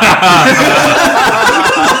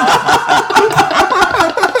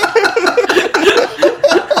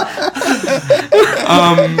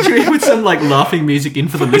 Should we put some like laughing music in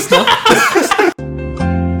for the listener?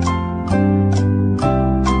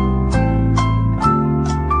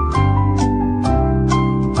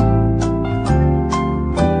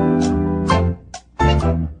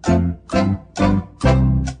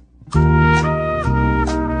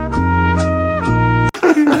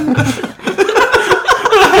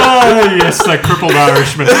 Oh, yes, that crippled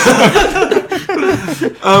Irishman.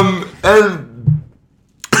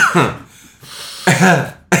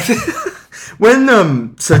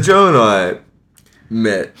 When so Joe and I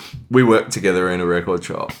met, we worked together in a record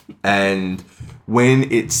shop, and when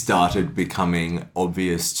it started becoming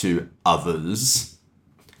obvious to others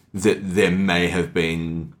that there may have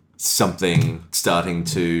been something starting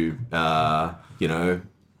to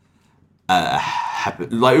happen,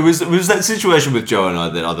 like it was that situation with Joe and I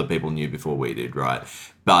that other people knew before we did, right?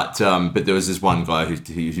 But there was this one guy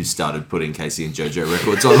who started putting Casey and JoJo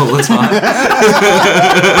records on all the time.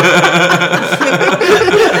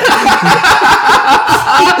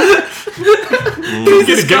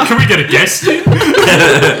 Can we get a guest in?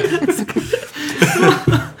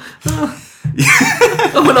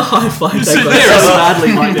 I want to high five that guy there, so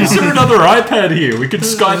badly right Is now. there another iPad here? We could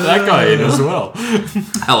Skype that guy in as well.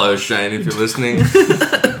 Hello, Shane, if you're listening.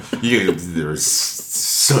 There is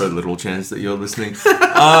so little chance that you're listening.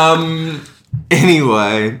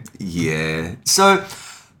 Anyway, yeah. So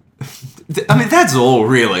I mean, that's all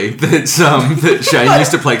really. That Shane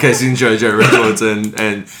used to play Casey and JoJo records,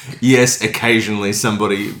 and yes, occasionally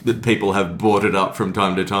that people have bought it up from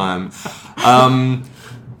time to time.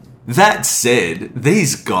 That said,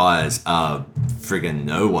 these guys are friggin'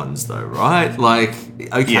 no ones though, right? Like,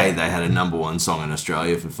 okay, they had a number one song in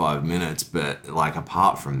Australia for 5 minutes, but like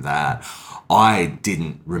apart from that, I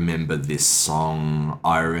didn't remember this song.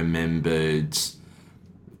 I remembered,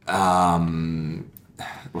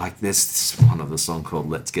 like there's this one other song called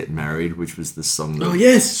 "Let's Get Married," which was the song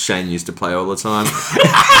that Shane used to play all the time.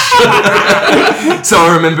 So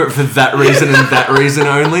I remember it for that reason and that reason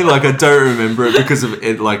only. Like I don't remember it because of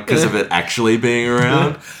it, of it actually being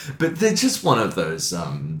around. But they're just one of those,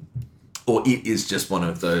 or it is just one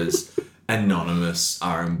of those anonymous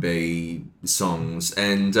R&B songs,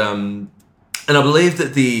 and I believe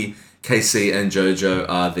that the KC and JoJo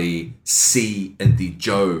are the C and the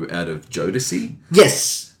Joe out of Jodeci.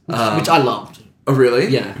 Yes, which I loved. Oh, really?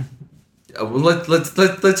 Yeah. Well,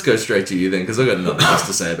 let's go straight to you then, because I've got nothing else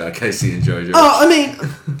to say about KC and JoJo. Oh, I mean,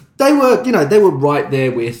 they were right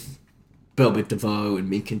there with Bell Biv DeVoe and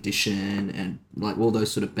Mint Condition and like all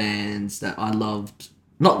those sort of bands that I loved.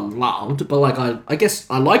 Not loved, but like I guess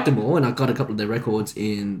I liked them all, and I got a couple of their records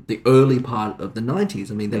in the early part of the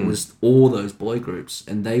 90s. I mean, there was all those boy groups,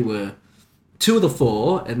 and they were 2 of the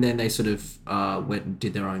 4, and then they sort of went and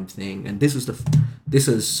did their own thing. And this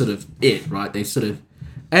is sort of it, right? They sort of,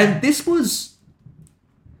 and this was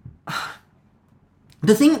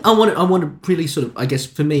the thing I want to really sort of, I guess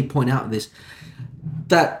for me, point out this,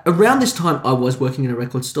 that around this time I was working in a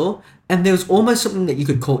record store, and there was almost something that you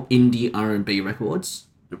could call indie R&B records.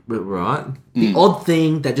 Right. The odd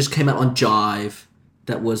thing that just came out on Jive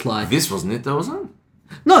that was like... This wasn't it, though, wasn't it?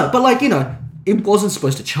 No, but like, it wasn't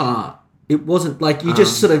supposed to chart. It wasn't like you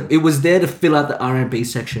just sort of... It was there to fill out the R&B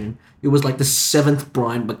section. It was like the 7th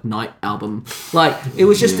Brian McKnight album. Like, it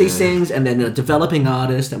was just these things, and then a developing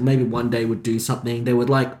artist that maybe one day would do something. They would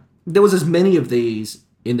like... There was as many of these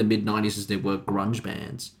in the mid-90s as there were grunge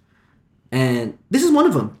bands. And this is one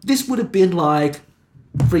of them. This would have been like...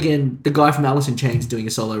 friggin' the guy from Alice in Chains doing a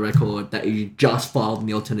solo record that you just filed in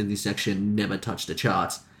the alternative section, never touched the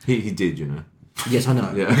charts. He did, Yes, I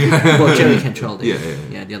know. Yeah. Well, Jerry Cantrell did.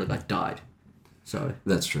 Yeah. The other guy died. So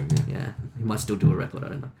That's true, yeah, he might still do a record. I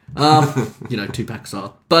don't know. Tupac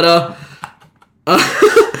style. But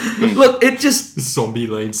look, it just Zombie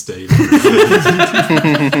Lane Staley.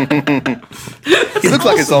 He looked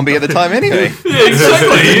like a zombie at the time anyway. Yeah,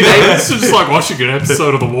 exactly. It's just like watching an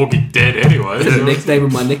episode of The Walking Dead anyway. the next name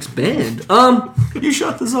of my next band. You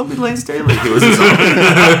shot the Zombie Lane Staley. He was a zombie.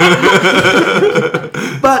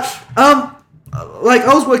 But like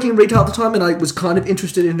I was working in retail at the time, and I was kind of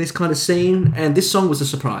interested in this kind of scene, and this song was a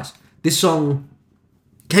surprise. This song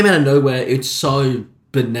came out of nowhere. It's so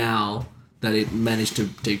banal that it managed to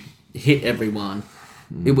hit everyone.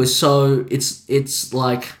 It was so... It's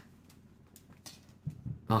like...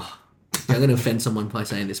 Oh, I'm going to offend someone by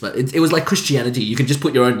saying this, but it was like Christianity. You can just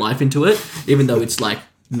put your own life into it, even though it's like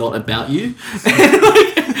not about you.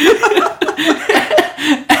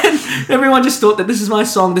 And everyone just thought that this is my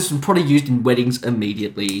song. This was probably used in weddings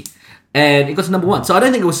immediately. And it got to number 1. So I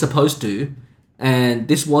don't think it was supposed to. And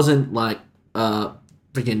this wasn't like a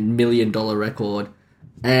freaking $1 million record.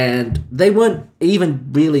 And they weren't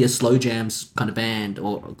even really a slow jams kind of band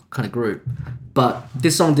or kind of group. But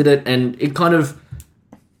this song did it, and it kind of...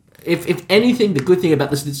 If anything, the good thing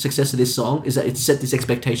about the success of this song is that it set this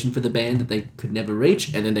expectation for the band that they could never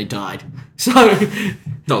reach, and then they died. So...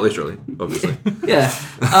 Not literally, obviously. Yeah.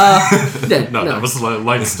 No, that was like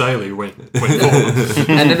Lane Staley went forward.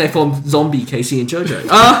 And then they formed Zombie, Casey and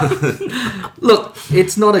JoJo. Look,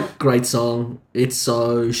 it's not a great song. It's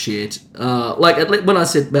so shit. When I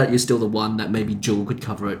said about You're Still the One, that maybe Jewel could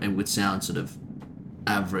cover it and would sound sort of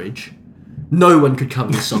average. No one could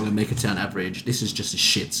cover this song and make it sound average. This is just a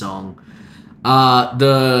shit song.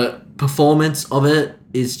 The performance of it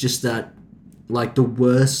is just that, like, the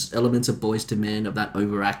worst elements of Boyz II Men, of that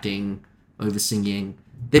overacting, over-singing.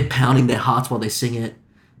 They're pounding their hearts while they sing it.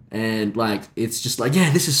 And, like, it's just like,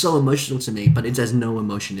 yeah, this is so emotional to me, but it has no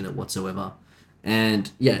emotion in it whatsoever.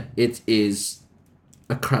 And, yeah, it is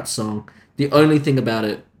a crap song. The only thing about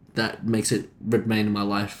it that makes it remain in my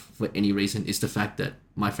life for any reason is the fact that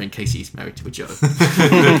my friend Casey is married to a Joe.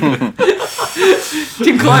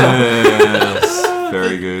 Tim Kyle. Yes,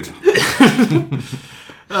 very good.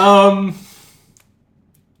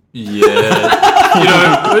 Yeah.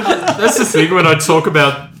 That's the thing when I talk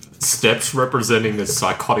about Steps representing a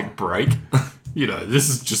psychotic break. This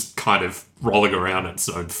is just kind of rolling around in its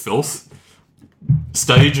own filth.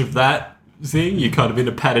 Stage of that, thing. You're kind of in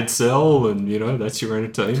a padded cell, and that's your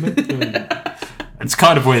entertainment. And it's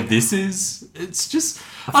kind of where this is. It's just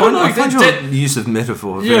I don't know. I find your use of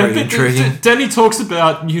metaphor very intriguing. Danny talks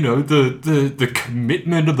about the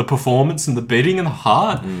commitment of the performance and the beating in the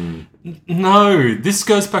heart. No, this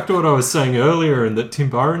goes back to what I was saying earlier, and that Tim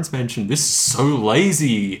Byron's mentioned. This is so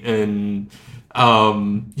lazy and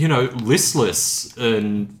listless,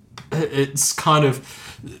 and it's kind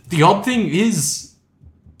of the odd thing is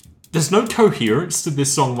there's no coherence to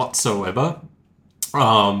this song whatsoever.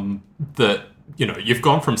 That you've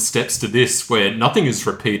gone from steps to this where nothing is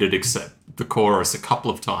repeated except the chorus a couple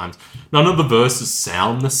of times. None of the verses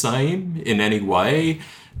sound the same in any way,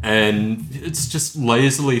 and it's just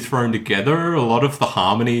lazily thrown together. A lot of the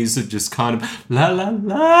harmonies are just kind of la la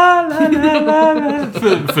la la la la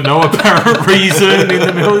for no apparent reason in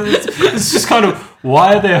the middle. It's just kind of,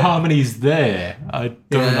 why are there harmonies there? I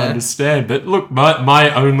don't understand. But look,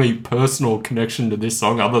 my only personal connection to this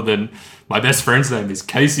song, other than my best friend's name is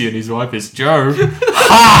Casey and his wife is Joe.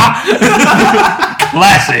 Ha!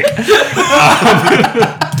 Classic.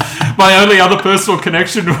 My only other personal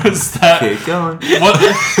connection was that Keep going.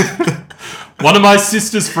 one of my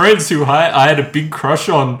sister's friends who I had a big crush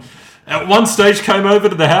on at one stage came over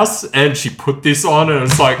to the house and she put this on and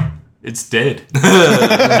it's like, it's dead.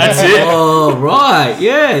 That's it. Oh, right.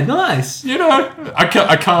 Yeah, nice.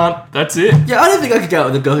 I can't. That's it. Yeah, I don't think I could go out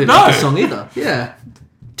with a girl who loved this song either. Yeah.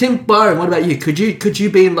 Tim Byron, what about you? Could you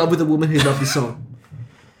be in love with a woman who loved this song?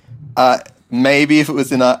 Maybe if it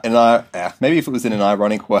was in an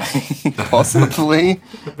ironic way, possibly.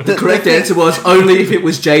 The correct answer was only if it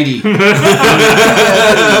was JD.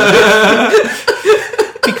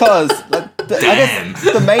 Because I guess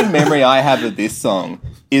the main memory I have of this song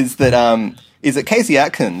is that Casey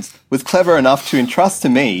Atkins was clever enough to entrust to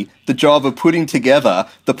me the job of putting together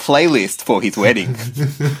the playlist for his wedding.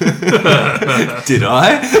 Did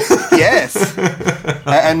I? Yes.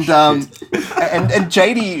 And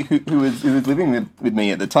JD, who was living with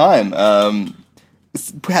me at the time,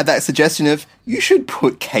 had that suggestion of, you should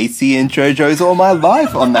put Casey and JoJo's All My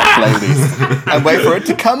Life on that playlist and wait for it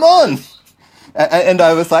to come on. And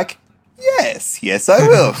I was like, yes, I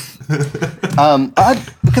will.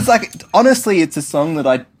 Because honestly, it's a song that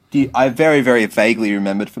I very, very vaguely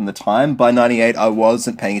remembered from the time. By 98, I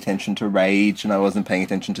wasn't paying attention to Rage, and I wasn't paying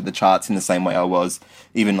attention to the charts in the same way I was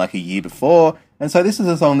even a year before. And so this is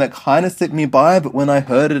a song that kind of slipped me by, but when I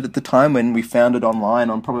heard it at the time, when we found it online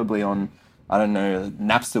I don't know,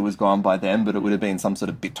 Napster was gone by then, but it would have been some sort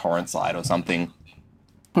of BitTorrent site or something.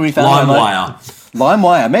 When we found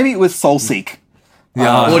LimeWire. Maybe it was Soulseek.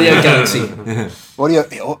 Audio Galaxy.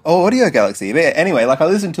 Audio Galaxy. But anyway, I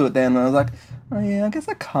listened to it then and I was like, oh yeah, I guess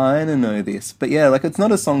I kind of know this. But yeah, it's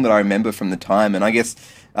not a song that I remember from the time. And I guess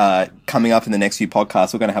coming up in the next few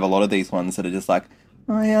podcasts, we're going to have a lot of these ones that are just like,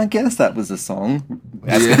 oh yeah, I guess that was a song.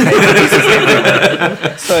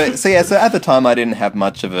 So at the time I didn't have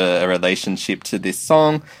much of a relationship to this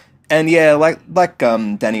song. And yeah, like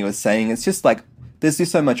Danny was saying, it's just there's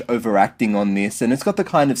just so much overacting on this, and it's got the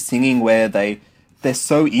kind of singing where they're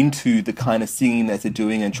so into the kind of singing that they're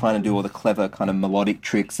doing and trying to do all the clever kind of melodic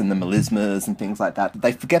tricks and the melismas and things like that.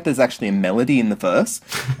 They forget there's actually a melody in the verse.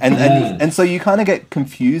 And so you kind of get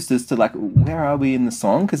confused as to where are we in the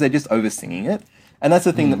song? Because they're just over-singing it. And that's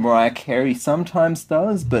the thing that Mariah Carey sometimes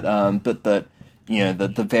does, but the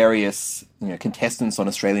various contestants on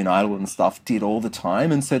Australian Idol and stuff did all the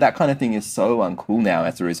time. And so that kind of thing is so uncool now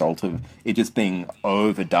as a result of it just being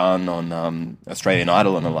overdone on Australian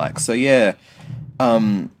Idol and the like. So yeah,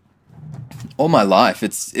 All My Life,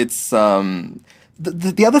 it's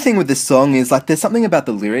the other thing with this song is there's something about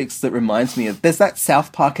the lyrics that reminds me of, there's that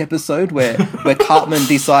South Park episode where Cartman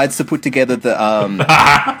decides to put together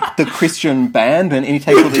the Christian band, and he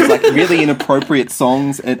takes all these really inappropriate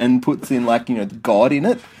songs and puts in God in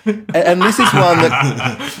it, and this is one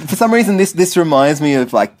that for some reason this reminds me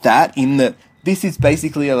of that, in that this is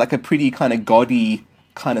basically a pretty kind of gaudy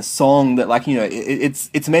kind of song that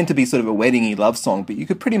it's meant to be sort of a wedding-y love song, but you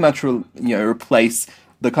could pretty much replace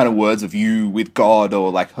the kind of words of you with God,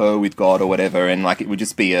 or her with God, or whatever, and it would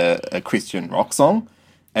just be a Christian rock song,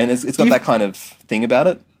 and it's got that kind of thing about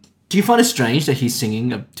it. Do you find it strange that he's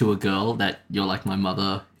singing to a girl that you're like my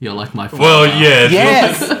mother, you're like my father? Well, yeah.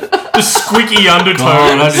 Yes. The squeaky undertones.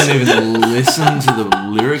 God, I didn't even listen to the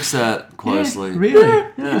lyrics that closely. Yeah, really?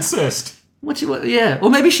 Yeah. Incest. Yeah, or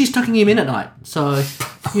maybe she's tucking him in at night. So,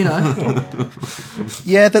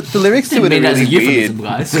 Yeah, the lyrics to it are really weird.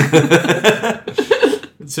 Guys.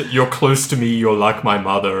 You're close to me. You're like my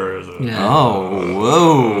mother. Yeah. Oh,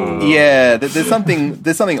 whoa. Yeah, there's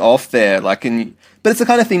something off there. But it's the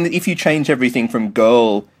kind of thing that if you change everything from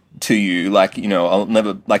girl to you, like, you know, I'll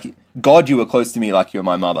never, like, God, you were close to me like you're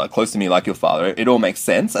my mother, close to me like your father. It all makes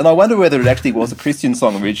sense. And I wonder whether it actually was a Christian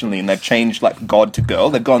song originally and they've changed, like, God to girl.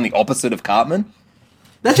 They've gone the opposite of Cartman.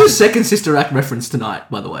 That's your second Sister Act reference tonight,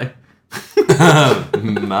 by the way.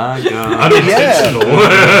 My God. Unintentional.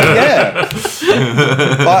 Yeah.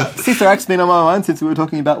 But Sister Act's been on my mind since we were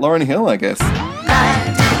talking about Lauryn Hill, I guess.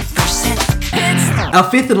 Our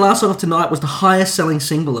fifth and last song of tonight was the highest selling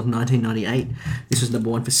single of 1998. This was number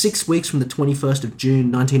 1 for 6 weeks from the 21st of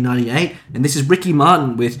June 1998. And this is Ricky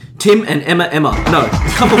Martin with Tim and Emma. No,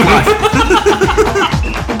 Cup of Life.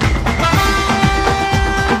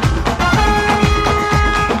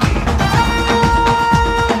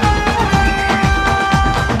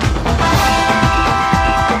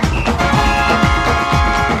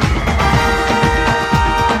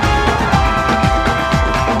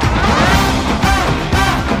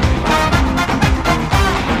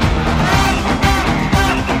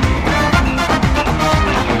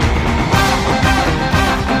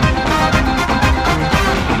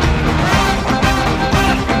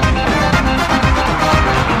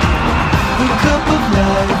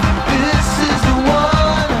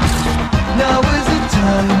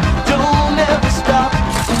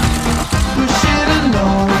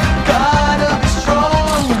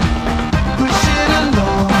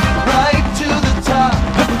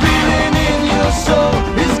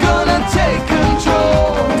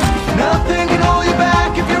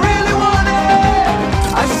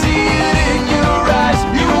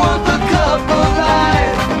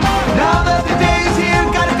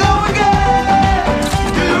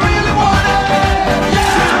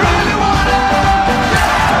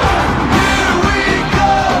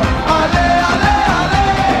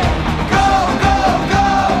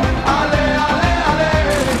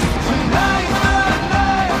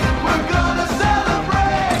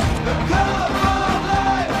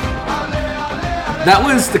 That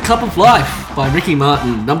was The Cup of Life by Ricky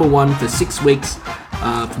Martin, number 1 for 6 weeks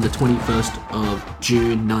from the 21st of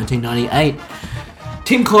June 1998.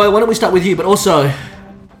 Tim Coy, why don't we start with you, but also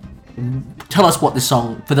tell us what this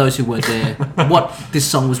song, for those who weren't there, what this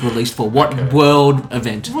song was released for, what world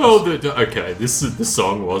event? Well, this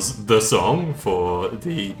song was the song for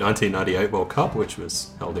the 1998 World Cup, which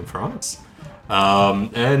was held in France.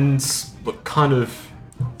 And look, kind of,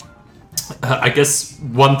 I guess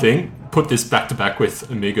one thing, put this back to back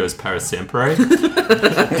with Amigos Para Siempre.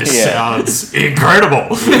 This sounds incredible.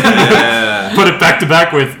 Put it back to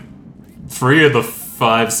back with 3 of the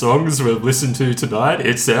 5 songs we've listened to tonight.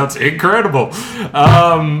 It sounds incredible.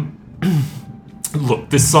 Look,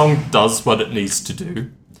 this song does what it needs to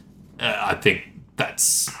do. I think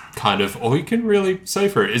that's kind of all you can really say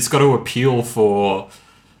for it. It's got to appeal for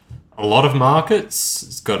a lot of markets.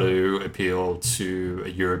 It's got to appeal to a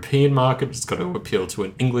European market. It's got to appeal to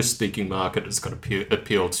an English-speaking market. It's got to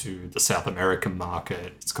appeal to the South American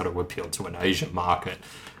market. It's got to appeal to an Asian market.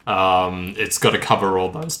 It's got to cover all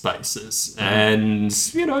those bases. And,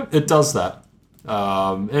 you know, it does that.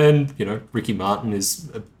 And, you know, Ricky Martin is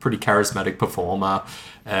a pretty charismatic performer.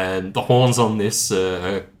 And the horns on this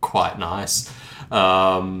are quite nice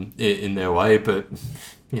in their way. But,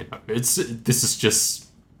 you know, this is just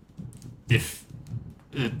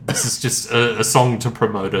a song to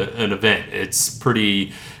promote an event. It's very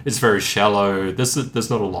shallow. There's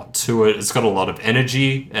not a lot to it. It's got a lot of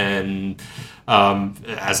energy, and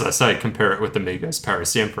as I say, compare it with Amigos Para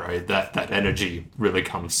Siempre, that energy really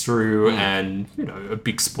comes through. And you know, a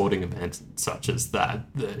big sporting event such as that,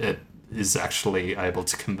 it is actually able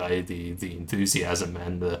to convey the enthusiasm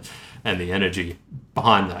and the energy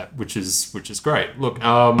behind that, which is great. Look,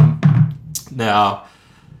 now,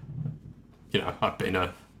 you know, I've been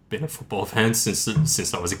a football fan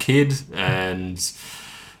since I was a kid, and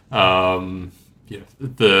you know,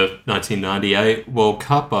 the 1998 World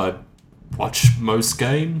Cup I watched most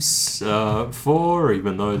games for,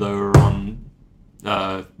 even though they were on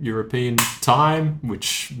European time,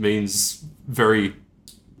 which means very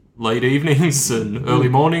late evenings and early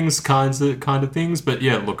mornings kind of things. But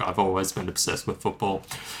yeah, look, I've always been obsessed with football,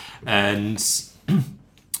 and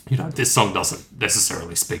you know, this song doesn't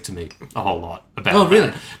necessarily speak to me a whole lot about. Oh,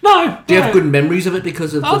 really? No. Do you have good memories of it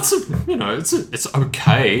because of? It's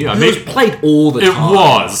okay. I It mean, was played all the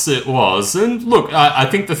time. It was. And look, I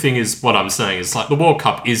think the thing is, what I'm saying is, like, the World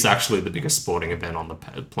Cup is actually the biggest sporting event on the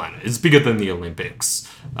planet. It's bigger than the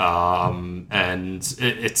Olympics, and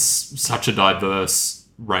it's such a diverse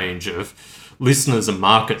range of listeners and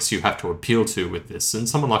markets you have to appeal to with this, and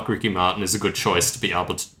someone like Ricky Martin is a good choice to be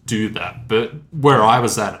able to do that. But where I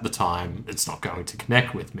was at the time, it's not going to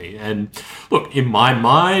connect with me. And look, in my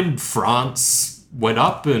mind, France went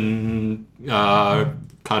up and kind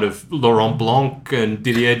kind of Laurent Blanc and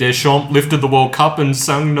Didier Deschamps lifted the World Cup and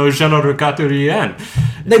sang No Je ne regrette rien.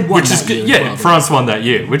 They won Which that is year good. as Yeah, well, France won that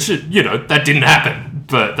year, which, that didn't happen.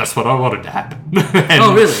 But that's what I wanted to happen. And-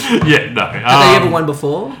 Oh, really? Yeah, no. Have they ever won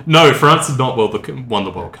before? No, France had not won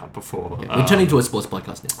the World Cup before. We're turning to a sports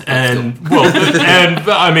podcast now. And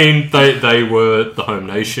I mean, they were the home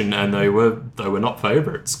nation, and they were not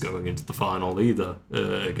favourites going into the final either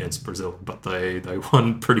against Brazil, but they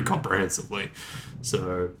won pretty comprehensively.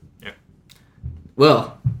 So yeah.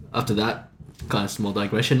 Well, after that kind of small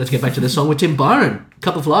digression, let's get back to the song with Tim Byron,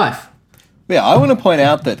 Cup of Life. Yeah, I want to point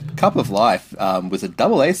out that Cup of Life was a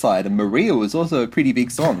double A-side, and Maria was also a pretty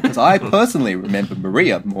big song, because I personally remember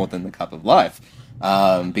Maria more than the Cup of Life,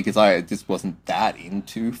 because I just wasn't that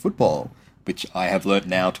into football, which I have learnt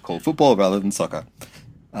now to call football rather than soccer.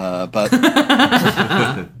 But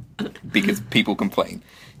because people complain.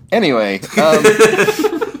 Anyway,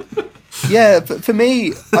 yeah, for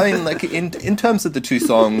me, I mean, like, in terms of the two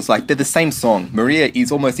songs, like, they're the same song. Maria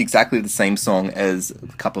is almost exactly the same song as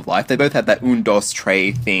Cup of Life. They both have that un, dos,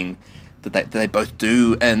 tres thing that they both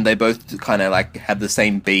do, and they both kind of, like, have the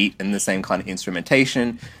same beat and the same kind of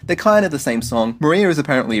instrumentation. They're kind of the same song. Maria is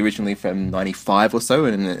apparently originally from 95 or so,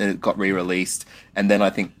 and it got re-released, and then I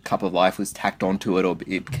think Cup of Life was tacked onto it, or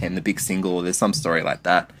it became the big single, or there's some story like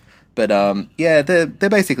that. But, yeah, they're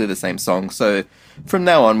basically the same song, so from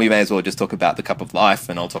now on, we may as well just talk about the Cup of Life,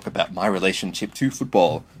 and I'll talk about my relationship to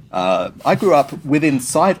football. I grew up within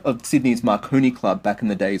sight of Sydney's Marconi Club back in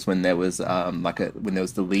the days when there was when there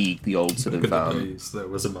was the league, the old sort Back in of. the days, there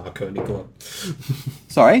was a Marconi Club.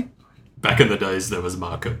 Sorry. Back in the days, there was a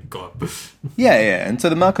Marconi Club. Yeah, and so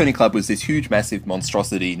the Marconi Club was this huge, massive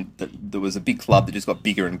monstrosity. That was a big club that just got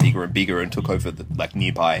bigger and bigger and bigger, and took over the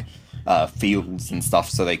nearby fields and stuff,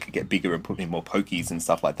 so they could get bigger and put in more pokies and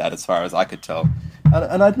stuff like that, as far as I could tell.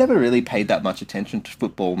 And I'd never really paid that much attention to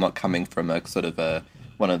football, not coming from a sort of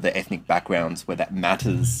one of the ethnic backgrounds where that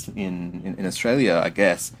matters in Australia, I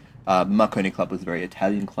guess. Marconi Club was a very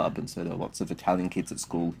Italian club, and so there were lots of Italian kids at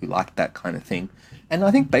school who liked that kind of thing. And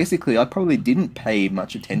I think basically I probably didn't pay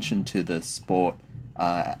much attention to the sport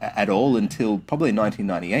at all until probably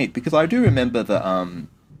 1998, because I do remember the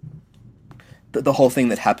whole thing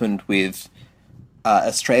that happened with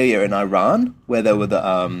Australia and Iran, where there were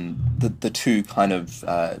the two kind of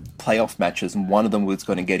playoff matches, and one of them was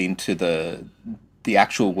going to get into the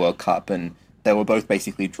actual World Cup, and they were both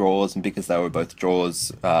basically draws, and because they were both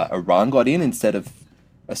draws, Iran got in instead of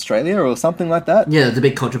Australia or something like that. Yeah, the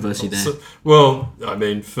big controversy there. So, well, I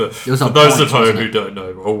mean, for was on those points, at home wasn't who it? don't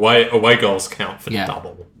know, away goals count for Yeah,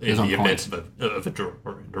 double it in was on the points. event of a draw.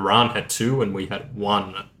 Iran had 2 and we had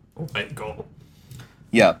 1 away goal.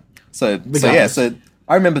 Yeah. So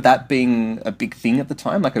I remember that being a big thing at the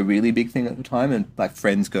time, like a really big thing at the time, and like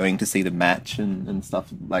friends going to see the match and stuff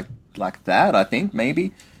like that, I think,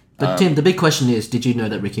 maybe. But Tim, the big question is, did you know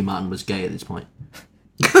that Ricky Martin was gay at this point?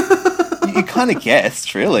 You kind of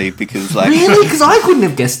guessed, really, because like... Really? Because I couldn't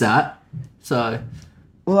have guessed that. So,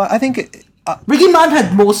 Well, I think... Ricky Martin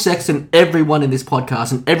had more sex than everyone in this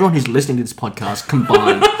podcast and everyone who's listening to this podcast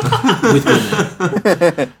combined with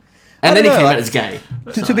women. And then he know, came like- out as gay.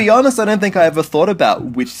 to be honest, I don't think I ever thought about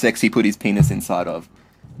which sex he put his penis inside of.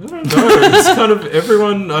 I don't know. It's kind of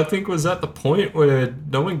everyone. I think was at the point where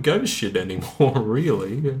no one gave a shit anymore.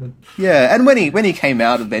 Really. Yeah, and when he came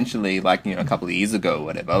out eventually, like, you know, a couple of years ago or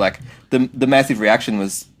whatever, like the massive reaction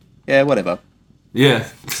was, yeah, whatever. Yeah,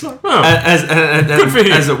 Oh, as, for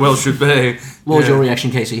him. as it well should be. What was Yeah. your reaction,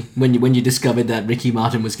 Casey, when you discovered that Ricky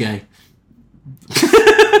Martin was gay?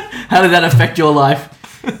 How did that affect your life?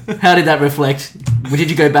 How did that reflect? Did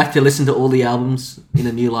you go back to listen to all the albums in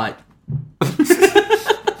a new light?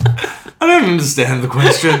 I don't understand the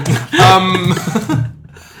question.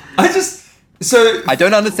 I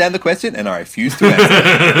don't understand the question, and I refuse to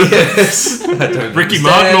answer. Yes, I don't Ricky understand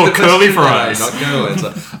Martin or the curly question. fries? No, not going to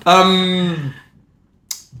answer.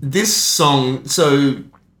 This song, so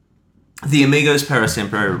the Amigos Para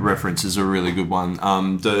Siempre reference is a really good one.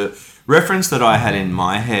 The reference that I had in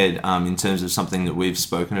my head, in terms of something that we've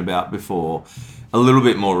spoken about before, a little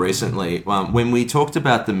bit more recently, when we talked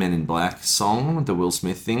about the Men in Black song, the Will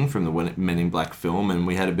Smith thing from the Men in Black film, and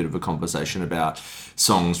we had a bit of a conversation about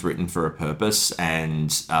songs written for a purpose, and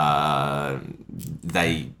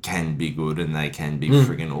they can be good and they can be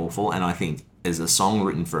friggin' awful, and I think as a song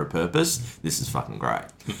written for a purpose, this is fucking great.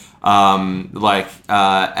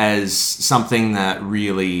 As something that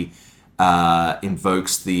really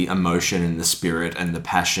invokes the emotion and the spirit and the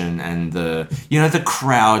passion and the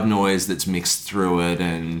crowd noise that's mixed through it,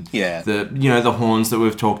 and Yeah. the horns that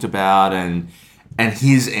we've talked about, and and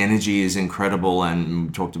his energy is incredible, and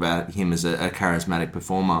we talked about him as a charismatic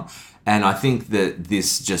performer. And I think that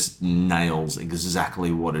this just nails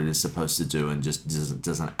exactly what it is supposed to do and just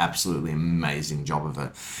does an absolutely amazing job of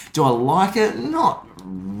it. Do I like it? Not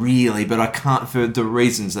really, but I can't, for the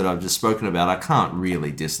reasons that I've just spoken about, I can't really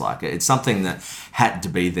dislike it. It's something that had to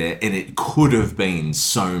be there, and it could have been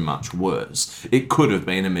so much worse. It could have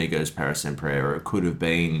been Amigos Paris and Prayer, or it could have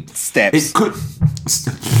been... Steps. It could have...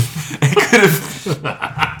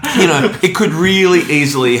 You know, it could really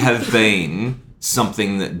easily have been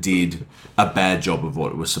something that did a bad job of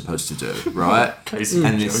what it was supposed to do, right? Casey And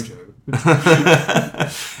and this- JoJo.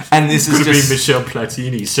 And this Could is have just... been Michelle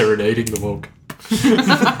Platini serenading the World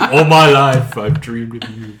Cup. All my life, I've dreamed of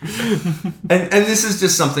you. And this is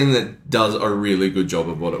just something that does a really good job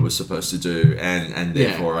of what it was supposed to do, and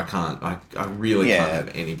therefore I really can't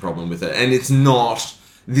have any problem with it. And it's not,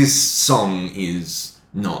 this song is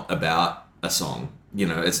not about a song. You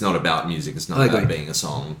know, it's not about music, it's not I about agree. being a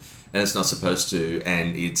song, and it's not supposed to,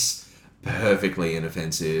 and it's perfectly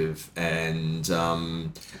inoffensive, and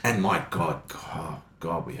my God,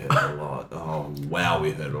 we heard it a lot. Oh wow,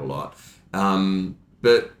 we heard it a lot.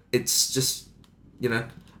 But it's just, you know,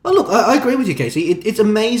 Oh, look, I agree with you, Casey. It's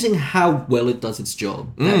amazing how well it does its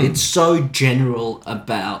job. It's so general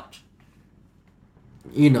about,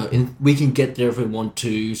 you know, we can get there if we want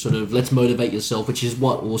to, sort of, let's motivate yourself, which is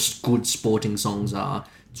what all good sporting songs are.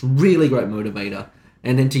 It's a really great motivator.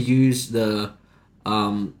 And then to use the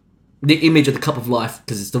image of the Cup of Life,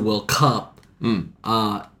 because it's the World Cup,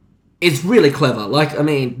 it's really clever. Like, I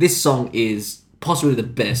mean, this song is possibly the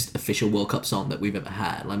best official World Cup song that we've ever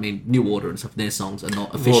had. I mean, New Order and stuff, their songs are not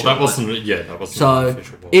official. Well, that but- wasn't an So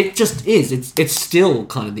official one. it just is. It's still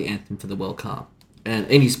kind of the anthem for the World Cup and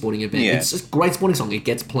any sporting event. Yeah. It's a great sporting song. It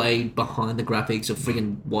gets played behind the graphics of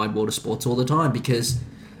friggin' Wide Water Sports all the time because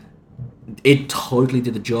it totally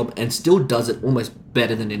did the job and still does it almost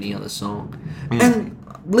better than any other song. And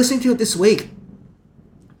listening to it this week,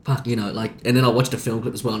 fuck, you know, like, and then I watched a film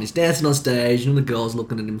clip as well, and he's dancing on stage, and the girls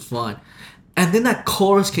looking at him fine. And then that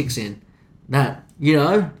chorus kicks in. That, you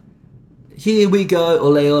know, here we go,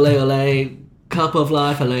 ole, ole, ole, cup of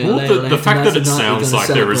life, ole, ole, Well, ole. the fact that it tonight's the night we're sounds gonna like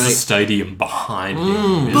there is a celebrate. stadium behind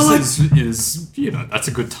him But like- is, you know, that's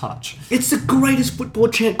a good touch. It's the greatest football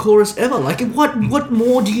chant chorus ever. Like, what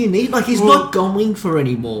more do you need? Like, he's not going for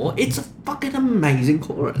any more. It's a fucking amazing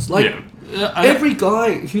chorus. Like, Yeah. every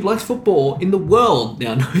guy who likes football in the world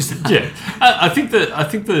now knows that. Yeah, I think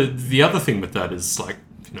the other thing with that is, like,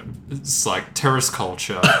 you know, it's like terrace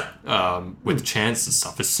culture with chants and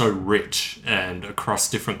stuff is so rich and across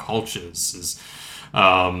different cultures is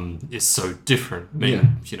so different. I mean, Yeah.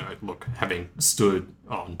 you know, look, having stood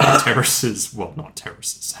on terraces, well, not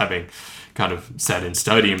terraces, having kind of sat in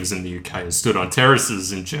stadiums in the UK and stood on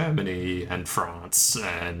terraces in Germany and France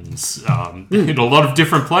and in a lot of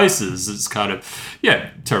different places, it's kind of,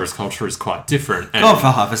 terrace culture is quite different. And oh, for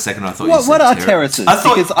half a second I thought you said What are terrace. terraces? I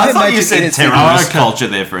thought, Because I I thought you imagine said innocent- terrorist Okay. culture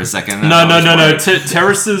there for a second. No.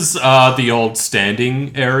 Terraces are the old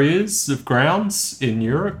standing areas of grounds in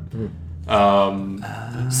Europe.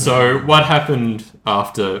 So what happened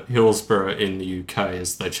after Hillsborough in the UK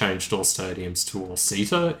is they changed all stadiums to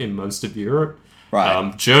all-seater in most of Europe.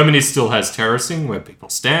 Right. Germany still has terracing where people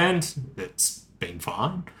stand. It's been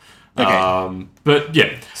fine. Okay. But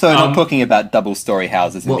yeah. So not talking about double-story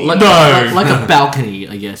houses in Well, the like, No. like a balcony,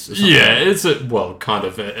 I guess. Or something. Yeah, it's kind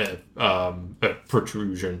of a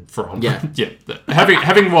protrusion from Yeah.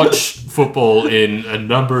 Having watched football in a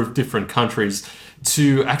number of different countries,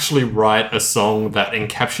 to actually write a song that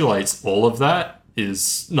encapsulates all of that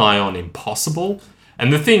is nigh on impossible.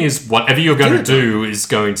 And the thing is, whatever you're going to do is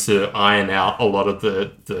going to iron out a lot of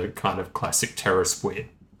the kind of classic terrace wit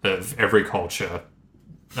of every culture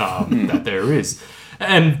that there is.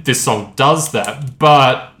 And this song does that,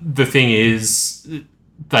 but the thing is,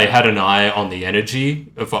 they had an eye on the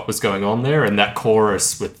energy of what was going on there, and that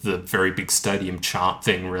chorus with the very big stadium chant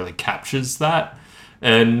thing really captures that.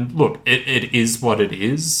 And look, it is what it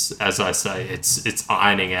is. As I say, it's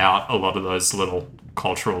ironing out a lot of those little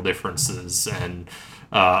cultural differences and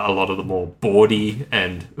a lot of the more bawdy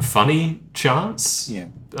and funny chants. Yeah.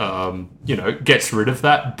 You know, gets rid of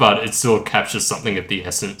that, but it still captures something of the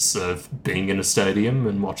essence of being in a stadium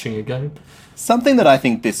and watching a game. Something that I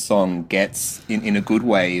think this song gets in a good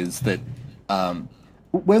way is that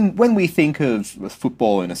when we think of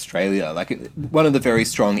football in Australia, like one of the very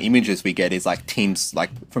strong images we get is like teams like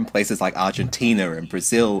from places like Argentina and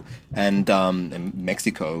Brazil and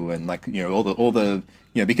Mexico and like, you know, all the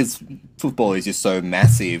you know, because football is just so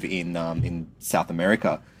massive in South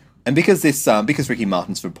America. And because because Ricky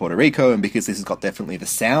Martin's from Puerto Rico, and because this has got definitely the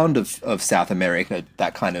sound of South America,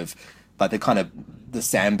 that kind of, like the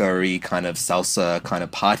samba-y kind of salsa kind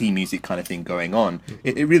of party music kind of thing going on,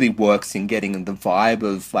 it really works in getting the vibe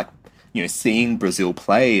of like, you know, seeing Brazil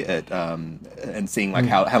play at and seeing like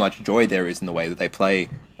how much joy there is in the way that they play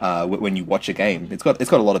when you watch a game. It's got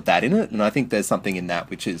a lot of that in it, and I think there's something in that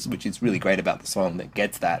which is really great about the song that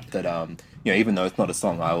gets that you know, even though it's not a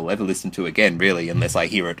song I will ever listen to again, really, unless I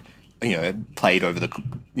hear it, you know, played over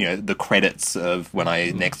the credits of when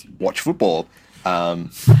I next watch football. Yeah,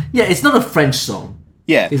 it's not a French song,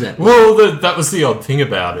 Yeah, is it? Well, that was the odd thing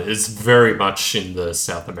about it. It's very much in the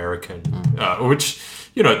South American, which,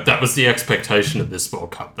 you know, that was the expectation of this World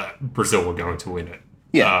Cup, that Brazil were going to win it.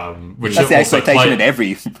 Yeah, which that's the also expectation played- in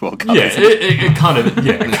every World Cup. Yeah, isn't it? it kind of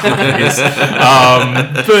is.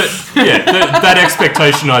 But yeah, that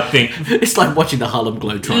expectation, I think. It's like watching the Harlem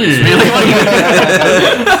Globetrotters. Yeah. Really?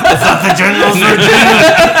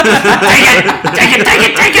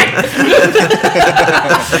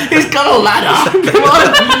 He's got a ladder. Come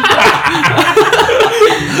on.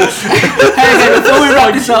 Hey, before we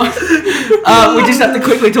wrap this up, we just have to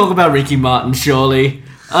quickly talk about Ricky Martin, surely.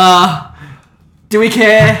 Do we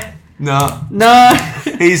care? No, No.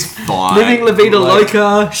 he's fine. Living La Vida Like,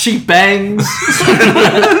 Loca, she bangs.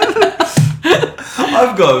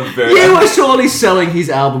 I've got very. You were surely selling his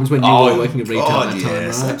albums when you were working at retail God, at that time,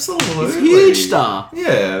 yes, right? absolutely. He's a huge star.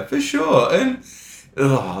 Yeah, for sure. And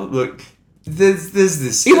look, there's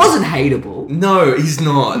this. He wasn't hateable. No, he's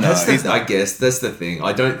not. No, That's he's not. I guess that's the thing.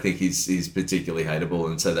 I don't think he's particularly hateable,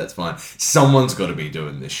 and so that's fine. Someone's got to be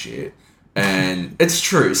doing this shit, and it's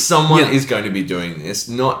true. Someone Yeah. is going to be doing this.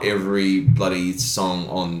 Not every bloody song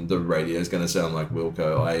on the radio is going to sound like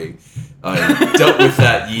Wilco. I dealt with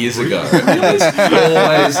that years ago.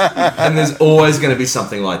 And there's always going to be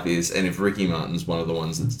something like this. And if Ricky Martin's one of the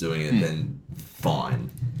ones that's doing it, then fine.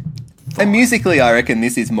 And musically, I reckon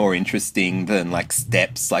this is more interesting than like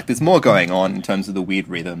Steps. Like, there's more going on in terms of the weird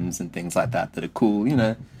rhythms and things like that that are cool. You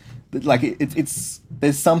know, but like it's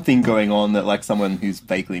there's something going on that like someone who's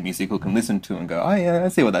vaguely musical can listen to and go, oh yeah, I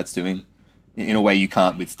see what that's doing, in a way you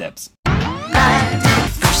can't with Steps.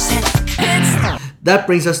 That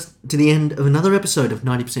brings us to the end of another episode of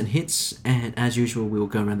 90% Hits, and as usual, we will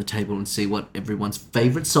go around the table and see what everyone's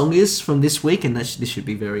favourite song is from this week, and this should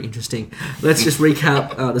be very interesting. Let's just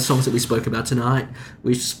recap the songs that we spoke about tonight.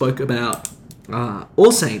 We spoke about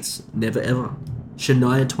All Saints, Never Ever,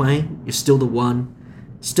 Shania Twain, You're Still the One,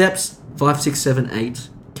 Steps, 5, 6, 7, 8,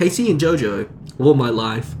 Casey and JoJo, All My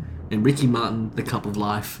Life, and Ricky Martin, The Cup of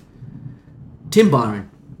Life. Tim Byron.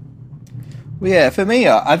 Well, yeah, for me,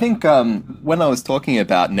 I think when I was talking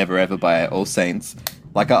about Never Ever by All Saints,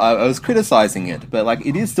 like I was criticizing it, but like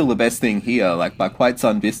it is still the best thing here, like by quite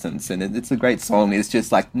some distance, and it's a great song. It's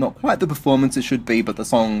just like not quite the performance it should be, but the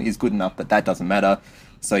song is good enough that doesn't matter.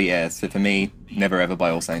 So yeah, so for me, Never Ever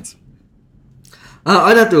by All Saints.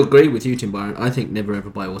 I'd have to agree with you, Tim Byron. I think Never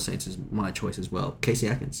Ever by All Saints is my choice as well. Casey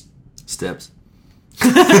Atkins. Steps.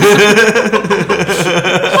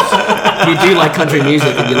 You do like country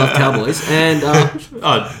music and you love cowboys. And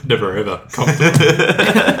Never ever. Compton.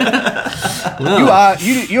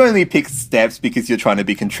 You only pick Steps because you're trying to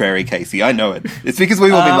be contrary, Casey. I know it. It's because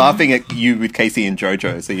we will be laughing at you with Casey and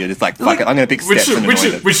JoJo, so you're just like, fuck it, I'm going to pick Steps and avoid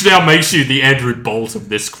it. Which now makes you the Andrew Bolt of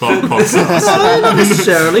this podcast. not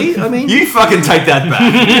necessarily. I mean, You fucking take that back.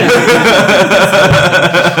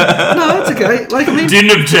 no, it's okay. Like, I mean,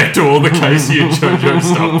 Didn't object to all the Casey and JoJo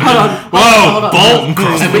stuff. hold on. Whoa, Bolton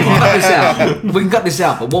crossed And the we can cut line. this out. We can cut this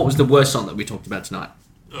out. But what was the worst song that we talked about tonight?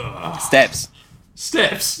 Steps.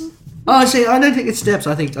 Steps. Oh, see, I don't think it's Steps.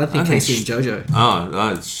 I think Casey and JoJo.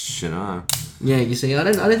 Oh, it's Shania. Yeah, you see, I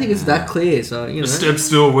don't think it's that clear. So you know, Steps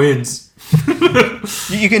still wins.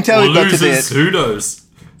 You can tell Or we got to loses, the who knows?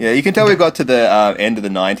 yeah, you can tell we got to the end of the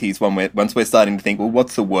 '90s once we're starting to think, well,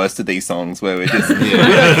 what's the worst of these songs? Where we're just we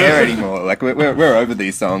don't care anymore. Like we're over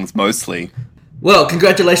these songs mostly. well,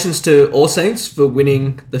 congratulations to All Saints for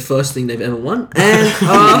winning the first thing they've ever won. And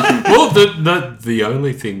Well, the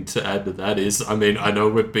only thing to add to that is, I mean, I know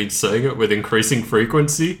we've been saying it with increasing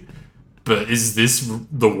frequency, but is this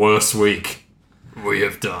the worst week we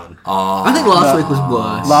have done? I think last week was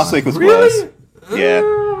worse. Last week was Really? worse.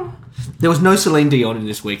 Yeah. There was no Celine Dion in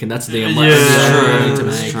this week, and that's the only Yeah, argument I need to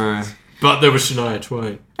That's make. true. But there was Shania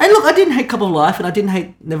Twain. And look, I didn't hate Cup of Life, and I didn't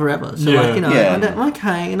hate Never Ever. So, Yeah. like, you know, Yeah. I'm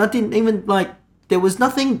okay. And I didn't even, like, there was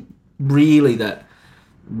nothing really that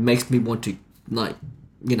makes me want to, like,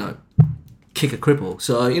 you know, kick a cripple.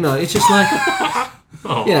 So, you know, it's just like,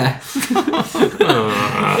 Oh. yeah.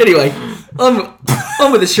 Anyway,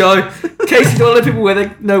 On with the show. Casey, do you want to let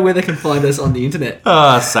people know where they can find us on the internet?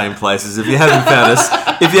 Same places. If you haven't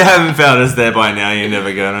found us there by now, you're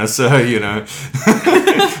never gonna. So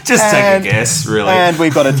just take a guess, really. And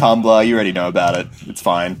we've got a Tumblr. You already know about it. It's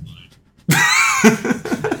fine.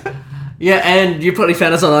 Yeah, and you probably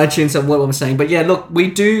found us on iTunes and what I'm saying. But yeah, look,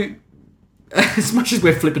 we do, as much as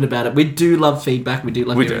we're flipping about it, we do love feedback. We do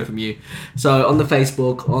love hearing from you. So on the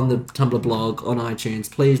Facebook, on the Tumblr blog, on iTunes,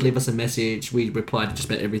 please leave us a message. We reply to just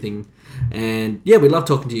about everything. And yeah, we love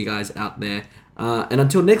talking to you guys out there. And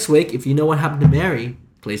until next week, if you know what happened to Mary,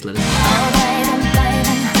 please let us know. Oh, baby,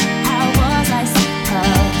 baby, how was I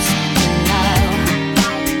supposed to know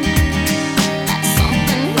that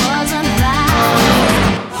something wasn't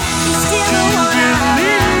right? You're still the one I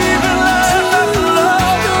belong to, the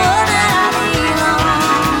one that I belong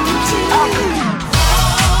to.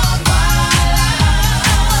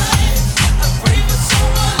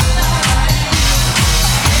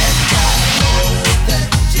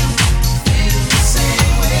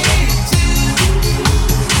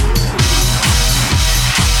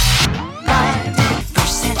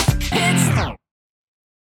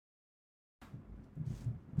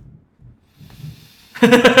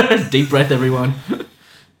 Deep breath, everyone.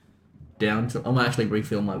 Down to... I'm actually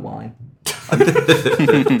refill my wine. Can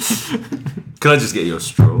I just get your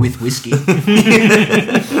straw? With whiskey.